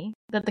nanny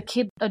that the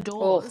kid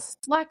adores,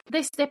 like,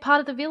 they're part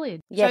of the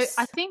village. Yes.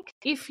 So I think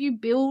if you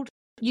build,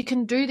 you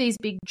can do these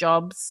big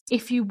jobs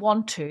if you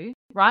want to,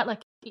 right?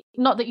 Like,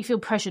 not that you feel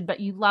pressured, but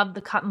you love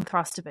the cut and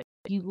thrust of it.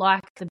 You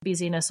like the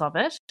busyness of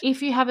it.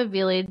 If you have a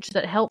village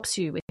that helps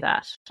you with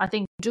that, I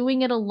think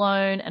doing it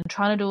alone and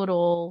trying to do it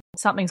all,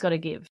 something's got to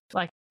give.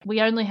 Like, we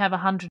only have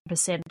 100%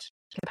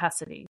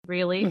 capacity,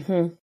 really.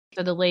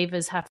 So the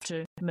levers have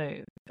to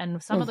move.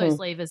 And some of those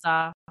levers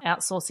are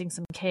outsourcing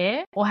some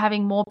care or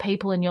having more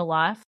people in your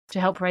life to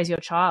help raise your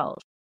child.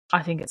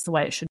 I think it's the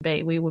way it should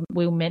be.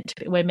 We're meant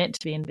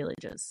to be in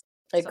villages.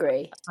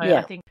 Agree. So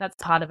I think that's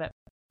part of it.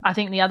 I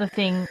think the other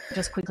thing,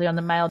 just quickly on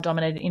the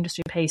male-dominated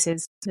industry piece,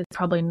 is there's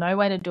probably no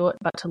way to do it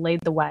but to lead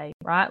the way,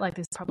 right? Like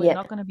there's probably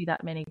not going to be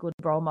that many good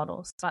role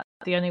models, but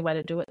the only way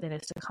to do it then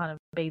is to kind of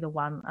be the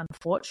one,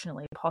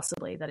 unfortunately,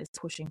 possibly, that is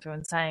pushing through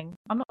and saying,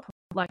 I'm not,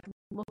 like,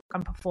 look,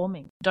 I'm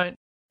performing. Don't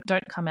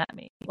come at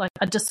me. Like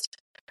I just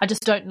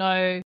don't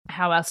know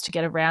how else to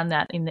get around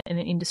that in an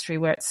industry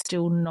where it's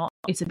still not,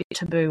 it's a bit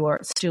taboo, or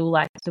it's still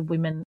like the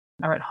women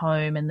are at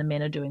home and the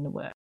men are doing the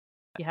work.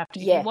 You have to,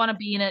 if you want to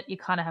be in it, you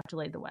kind of have to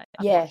lead the way.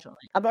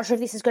 I'm not sure if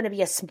this is going to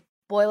be a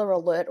spoiler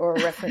alert or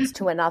a reference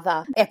to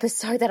another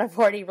episode that I've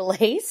already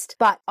released,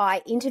 but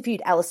I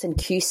interviewed Alison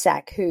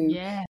Cusack, who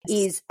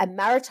is a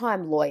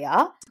maritime lawyer.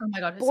 Oh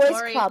my God,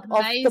 Boys Club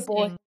of the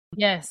Boys.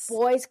 Yes.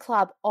 Boys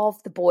Club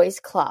of the Boys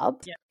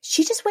Club. Yeah.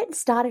 She just went and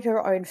started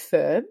her own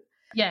firm.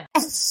 Yeah.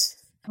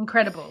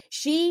 Incredible.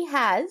 She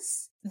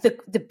has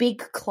the big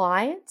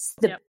clients,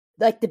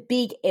 like the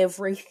big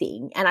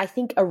everything. And I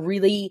think a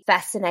really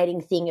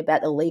fascinating thing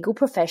about the legal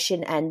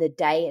profession and the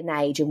day and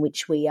age in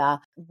which we are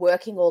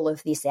working all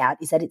of this out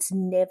is that it's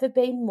never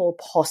been more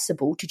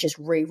possible to just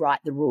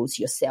rewrite the rules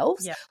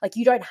yourselves. Yeah. Like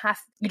you don't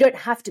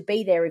have to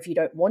be there if you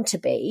don't want to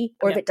be,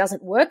 or if it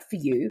doesn't work for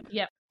you.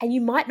 Yeah. And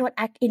you might not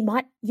you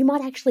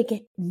might actually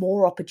get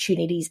more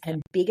opportunities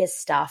and bigger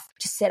stuff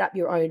to set up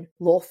your own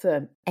law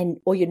firm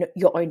or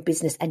your own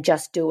business and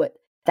just do it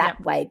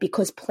that way,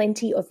 because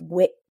plenty of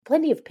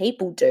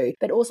people do,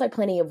 but also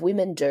plenty of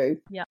women do.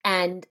 Yeah.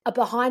 And a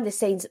behind the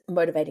scenes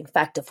motivating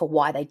factor for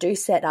why they do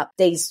set up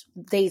these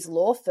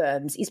law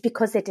firms is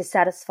because they're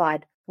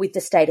dissatisfied with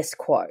the status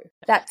quo.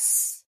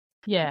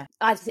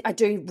 I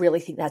do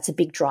really think that's a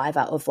big driver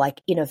of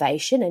like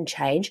innovation and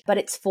change, but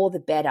it's for the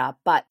better.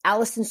 But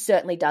Alison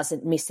certainly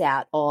doesn't miss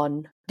out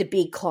on the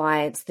big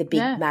clients, the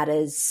big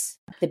matters,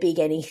 the big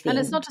anything. And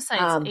it's not to say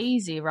it's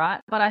easy,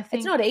 right? But I think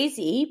it's not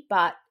easy,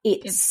 but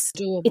it's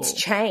doable. It's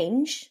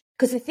change.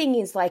 Because the thing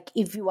is, like,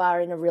 if you are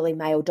in a really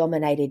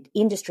male-dominated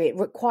industry, it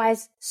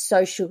requires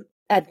social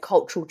and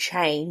cultural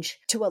change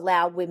to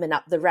allow women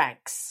up the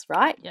ranks,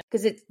 right?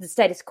 Because the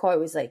status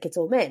quo is like, it's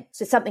all men.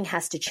 So something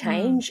has to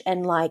change.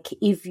 And like,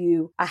 if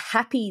you are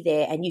happy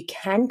there and you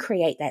can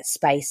create that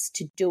space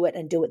to do it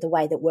and do it the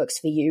way that works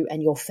for you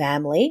and your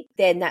family,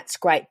 then that's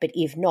great. But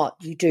if not,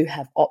 you do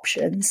have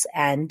options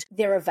and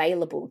they're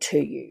available to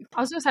you.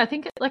 I was going to say, I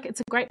think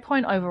it's a great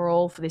point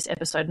overall for this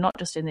episode, not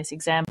just in this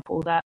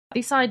example, that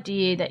this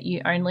idea that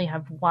you only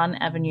have one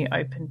avenue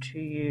open to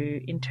you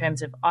in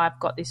terms of, I've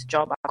got this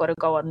job, I've got to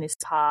go on this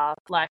path,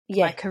 like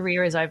my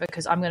career is over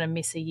because I'm going to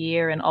miss a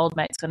year and old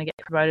mate's going to get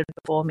promoted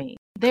before me.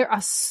 There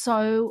are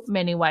so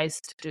many ways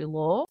to do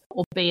law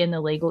or be in the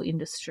legal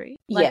industry.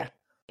 Like,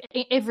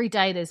 every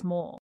day there's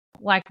more.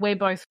 Like, we're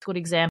both good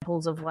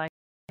examples of like,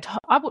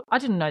 I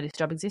didn't know this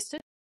job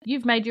existed.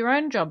 You've made your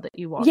own job that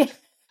you want. Yeah.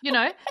 You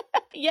know?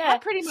 I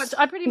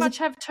pretty much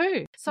have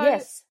too.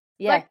 So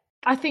like,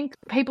 I think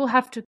people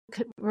have to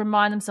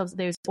remind themselves that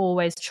there's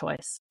always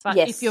choice. But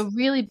if you're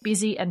really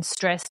busy and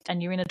stressed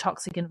and you're in a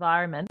toxic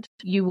environment,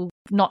 you will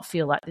not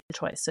feel like there's a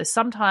choice. So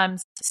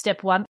sometimes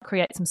step one,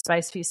 create some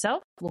space for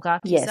yourself, look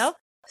after yourself.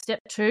 Step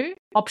two,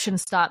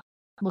 options start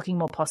looking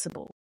more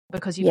possible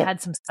because you've had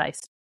some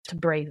space to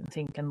breathe and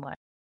think and like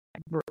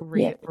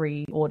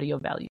reorder your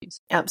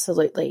values.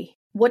 Absolutely.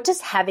 What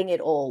does having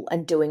it all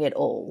and doing it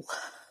all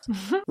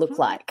look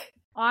like?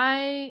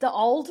 The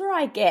older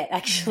I get,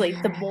 actually,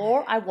 the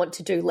more I want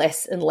to do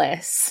less and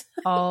less.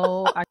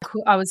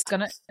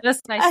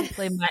 That's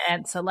basically my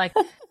answer. Like,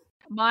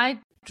 my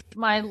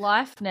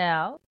life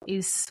now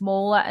is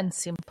smaller and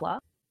simpler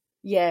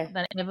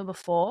than ever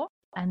before,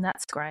 and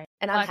that's great.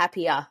 And I'm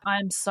happier.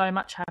 I'm so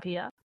much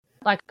happier.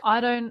 Like, I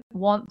don't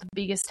want the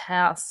biggest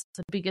house,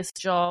 the biggest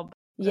job,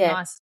 the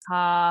nice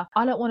car.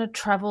 I don't want to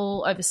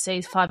travel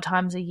overseas 5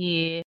 times a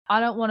year. I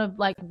don't want to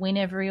like win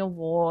every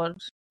award.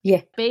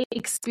 Yeah. Be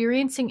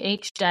experiencing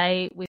each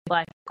day with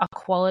like a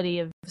quality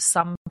of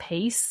some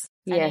peace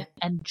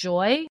and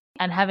joy,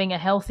 and having a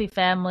healthy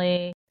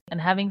family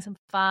and having some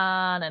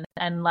fun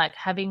and like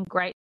having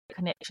great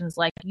connections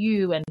like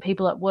you and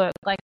people at work.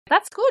 Like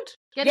that's good.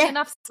 Getting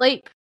enough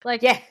sleep.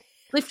 Like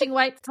lifting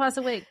weights twice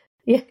a week.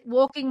 Yeah.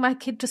 Walking my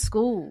kid to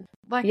school.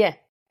 Like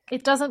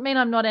it doesn't mean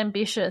I'm not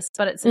ambitious,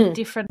 but it's a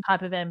different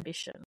type of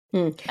ambition.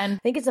 And I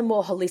think it's a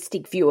more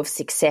holistic view of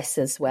success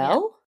as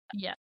well.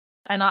 Yeah.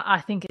 And I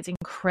think it's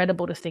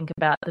incredible to think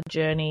about the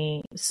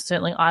journey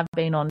certainly I've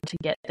been on to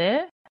get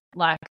there.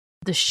 Like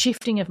the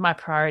shifting of my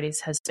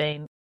priorities has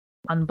been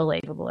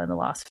unbelievable in the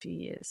last few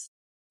years.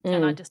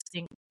 And I just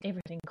think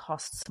everything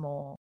costs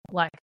more.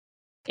 Like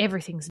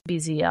everything's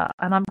busier.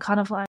 And I'm kind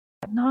of like,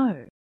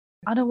 no,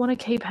 I don't want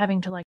to keep having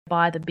to like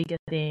buy the bigger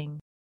thing,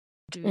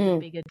 do the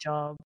bigger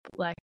job.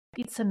 Like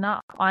it's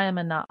enough. I am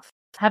enough.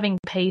 Having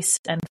peace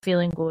and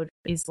feeling good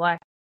is like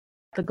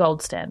the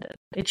gold standard.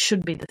 It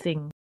should be the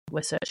thing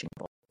we're searching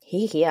for.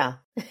 Here.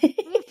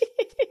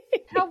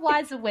 How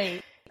wise are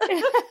we?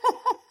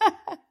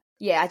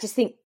 Yeah, I just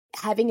think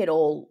having it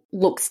all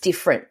looks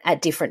different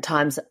at different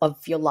times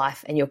of your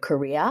life and your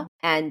career,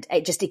 and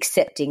just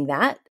accepting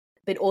that,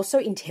 but also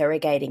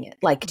interrogating it.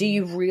 Like, do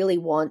you really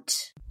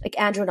want, like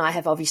Andrew and I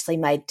have obviously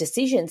made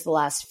decisions the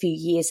last few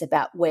years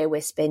about where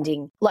we're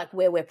spending, like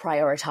where we're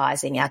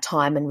prioritizing our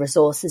time and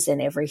resources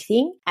and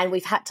everything. And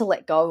we've had to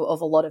let go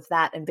of a lot of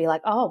that and be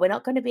like, oh, we're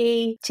not going to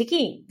be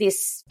ticking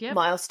this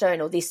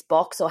milestone or this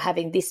box or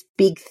having this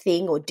big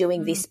thing or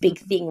doing this big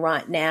thing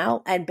right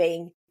now, and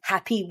being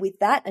happy with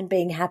that and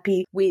being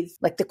happy with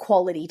like the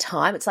quality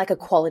time. It's like a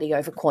quality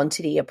over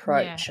quantity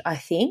approach, I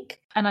think.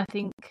 And I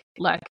think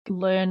like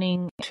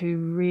learning to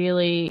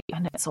really,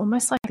 and it's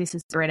almost like this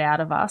is bred out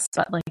of us,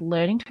 but like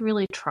learning to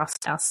really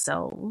trust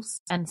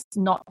ourselves and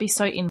not be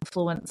so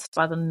influenced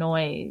by the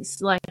noise.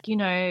 Like, you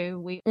know,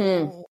 we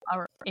all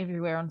are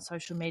everywhere on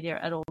social media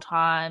at all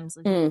times,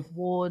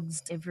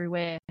 awards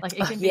everywhere. Like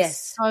it can be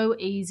so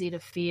easy to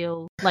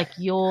feel like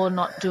you're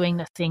not doing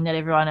the thing that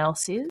everyone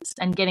else is,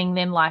 and getting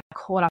then like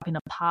caught up in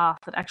a path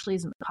that actually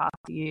isn't the path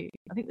for you.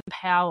 I think the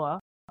power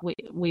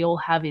we all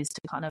have is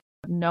to kind of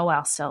know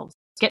ourselves,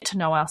 get to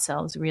know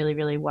ourselves really,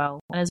 really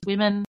well. And as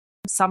women,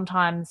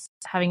 sometimes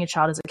having a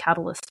child is a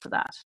catalyst for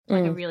that,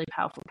 like a really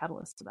powerful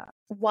catalyst to that.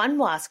 One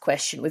last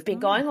question. We've been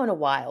going on a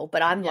while,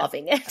 but I'm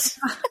loving it.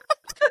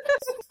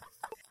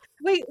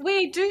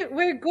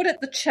 We're good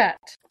at the chat,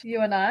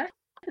 you and I.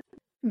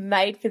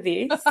 Made for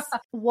this.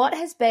 What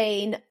has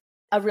been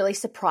a really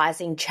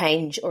surprising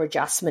change or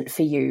adjustment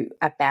for you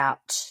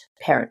about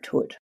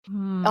parenthood?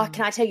 Oh,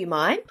 can I tell you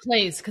mine?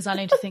 Please, because I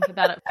need to think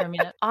about it for a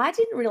minute. I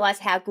didn't realise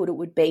how good it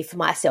would be for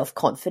my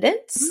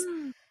self-confidence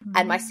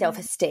and my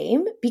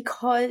self-esteem,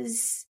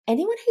 because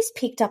anyone who's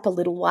picked up a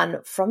little one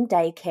from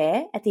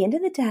daycare at the end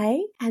of the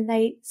day and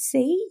they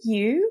see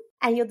you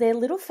and their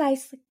little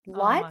face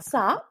lights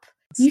up,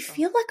 you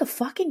feel like a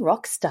fucking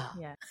rock star.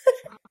 Yeah.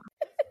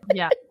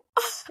 Yeah.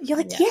 You're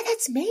like, yeah,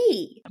 that's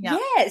me. Yeah.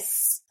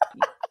 Yes.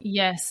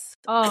 Yes.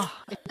 Oh,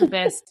 it's the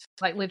best.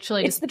 Like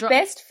literally it's the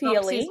best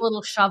feeling. His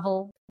little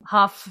shovel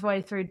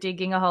halfway through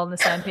digging a hole in the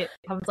sandpit.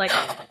 I was like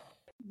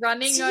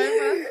running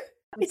over.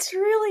 It's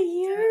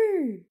really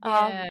you.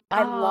 Yeah.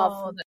 I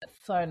love that's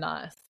so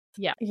nice.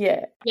 Yeah.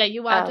 Yeah. Yeah,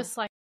 you are just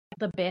like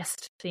the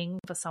best thing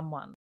for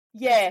someone.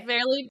 Yeah. It's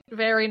very,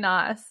 very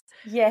nice.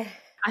 Yeah.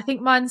 I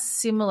think mine's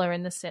similar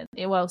in the sense,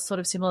 well, sort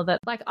of similar that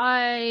like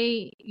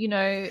I,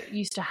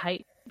 used to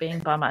hate being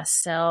by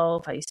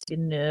myself. I used to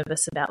be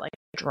nervous about like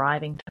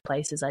driving to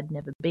places I'd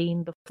never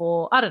been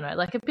before. I don't know,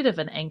 like a bit of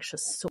an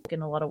anxious sook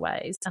in a lot of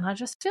ways. And I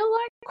just feel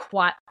like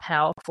quite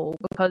powerful,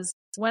 because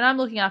when I'm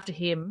looking after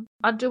him,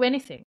 I'd do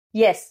anything.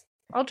 Yes.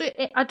 I'd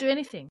do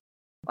anything.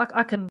 Like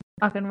I can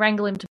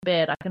wrangle him to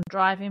bed. I can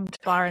drive him to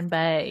Byron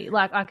Bay.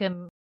 Like I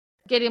can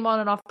get him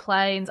on and off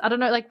planes. I don't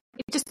know, like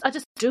I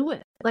just do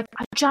it. Like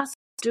I just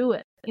do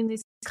it in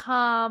this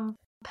calm,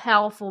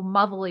 powerful,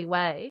 motherly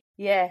way.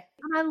 Yeah.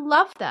 And I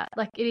love that.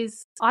 Like it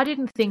is, I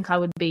didn't think I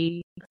would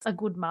be a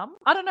good mum.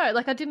 I don't know,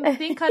 like I didn't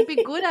think I'd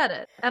be good at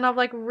it. And I've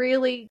like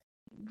really,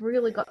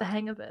 really got the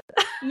hang of it.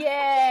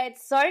 Yeah,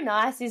 it's so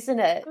nice, isn't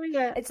it? Oh,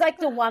 yeah. It's like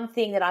the one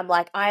thing that I'm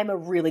like, I am a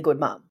really good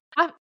mum.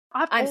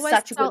 I'm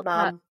such a good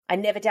mum. I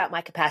never doubt my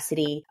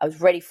capacity. I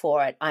was ready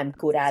for it. I'm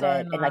good at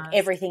it. Nice. And like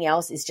everything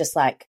else is just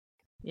like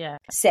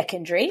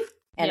secondary.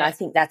 And I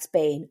think that's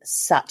been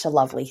such a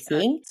lovely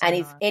thing. So and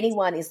if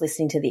anyone is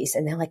listening to this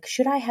and they're like,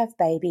 should I have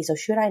babies or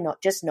should I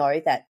not? Just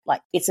know that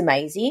like it's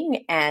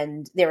amazing,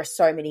 and there are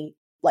so many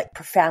like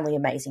profoundly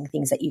amazing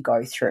things that you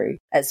go through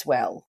as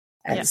well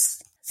as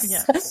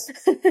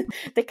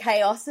the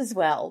chaos as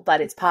well,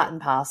 but it's part and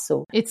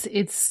parcel. It's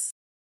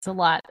a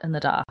light in the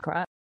dark,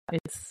 right?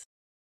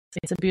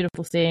 It's a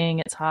beautiful thing.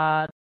 It's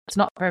hard. It's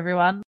not for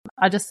everyone.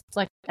 I just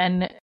like,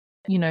 and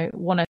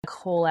want to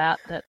call out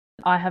that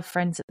I have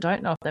friends that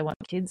don't know if they want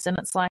kids, and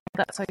it's like,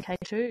 that's okay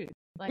too.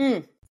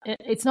 Like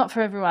it's not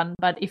for everyone,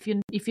 but if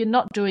you're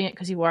not doing it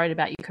because you're worried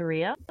about your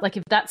career, like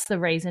if that's the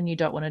reason you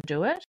don't want to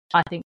do it,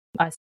 I think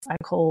I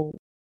call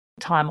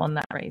time on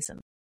that reason,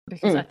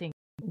 because I think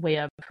we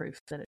are proof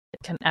that it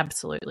can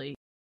absolutely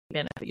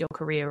benefit your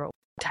career or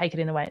take it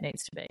in the way it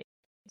needs to be.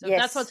 So if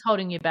that's what's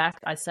holding you back,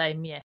 I say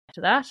yeah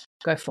to that.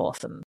 Go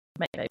forth and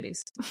make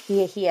babies.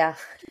 Hear.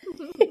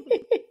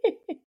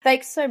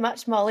 Thanks so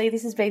much, Mollie.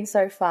 This has been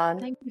so fun.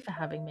 Thank you for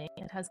having me.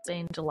 It has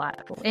been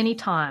delightful.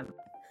 Anytime.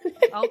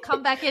 I'll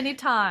come back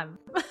anytime.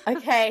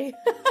 Okay.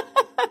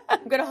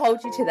 I'm going to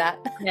hold you to that.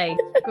 Yay,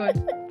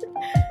 good.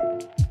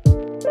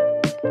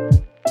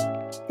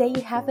 There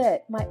you have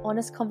it, my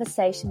honest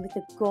conversation with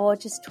the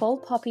gorgeous tall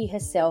poppy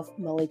herself,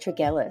 Mollie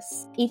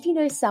Rose. If you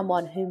know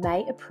someone who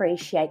may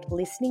appreciate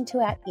listening to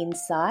our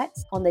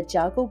insights on the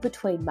juggle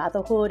between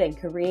motherhood and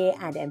career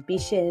and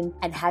ambition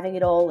and having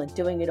it all and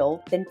doing it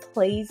all, then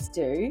please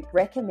do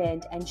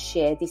recommend and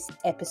share this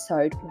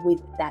episode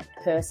with that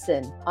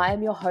person. I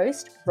am your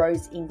host,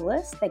 Rose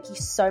Inglis. Thank you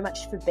so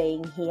much for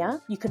being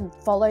here. You can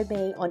follow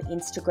me on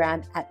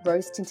Instagram at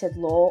Rose Tinted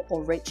Law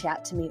or reach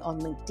out to me on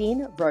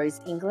LinkedIn,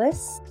 Rose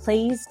Inglis.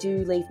 Please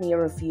do leave me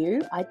a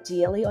review,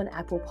 ideally on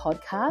Apple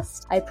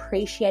Podcasts. I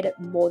appreciate it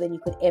more than you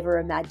could ever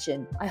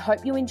imagine. I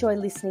hope you enjoy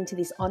listening to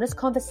this honest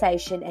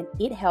conversation and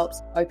it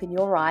helps open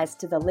your eyes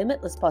to the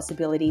limitless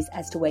possibilities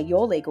as to where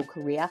your legal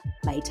career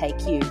may take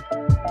you.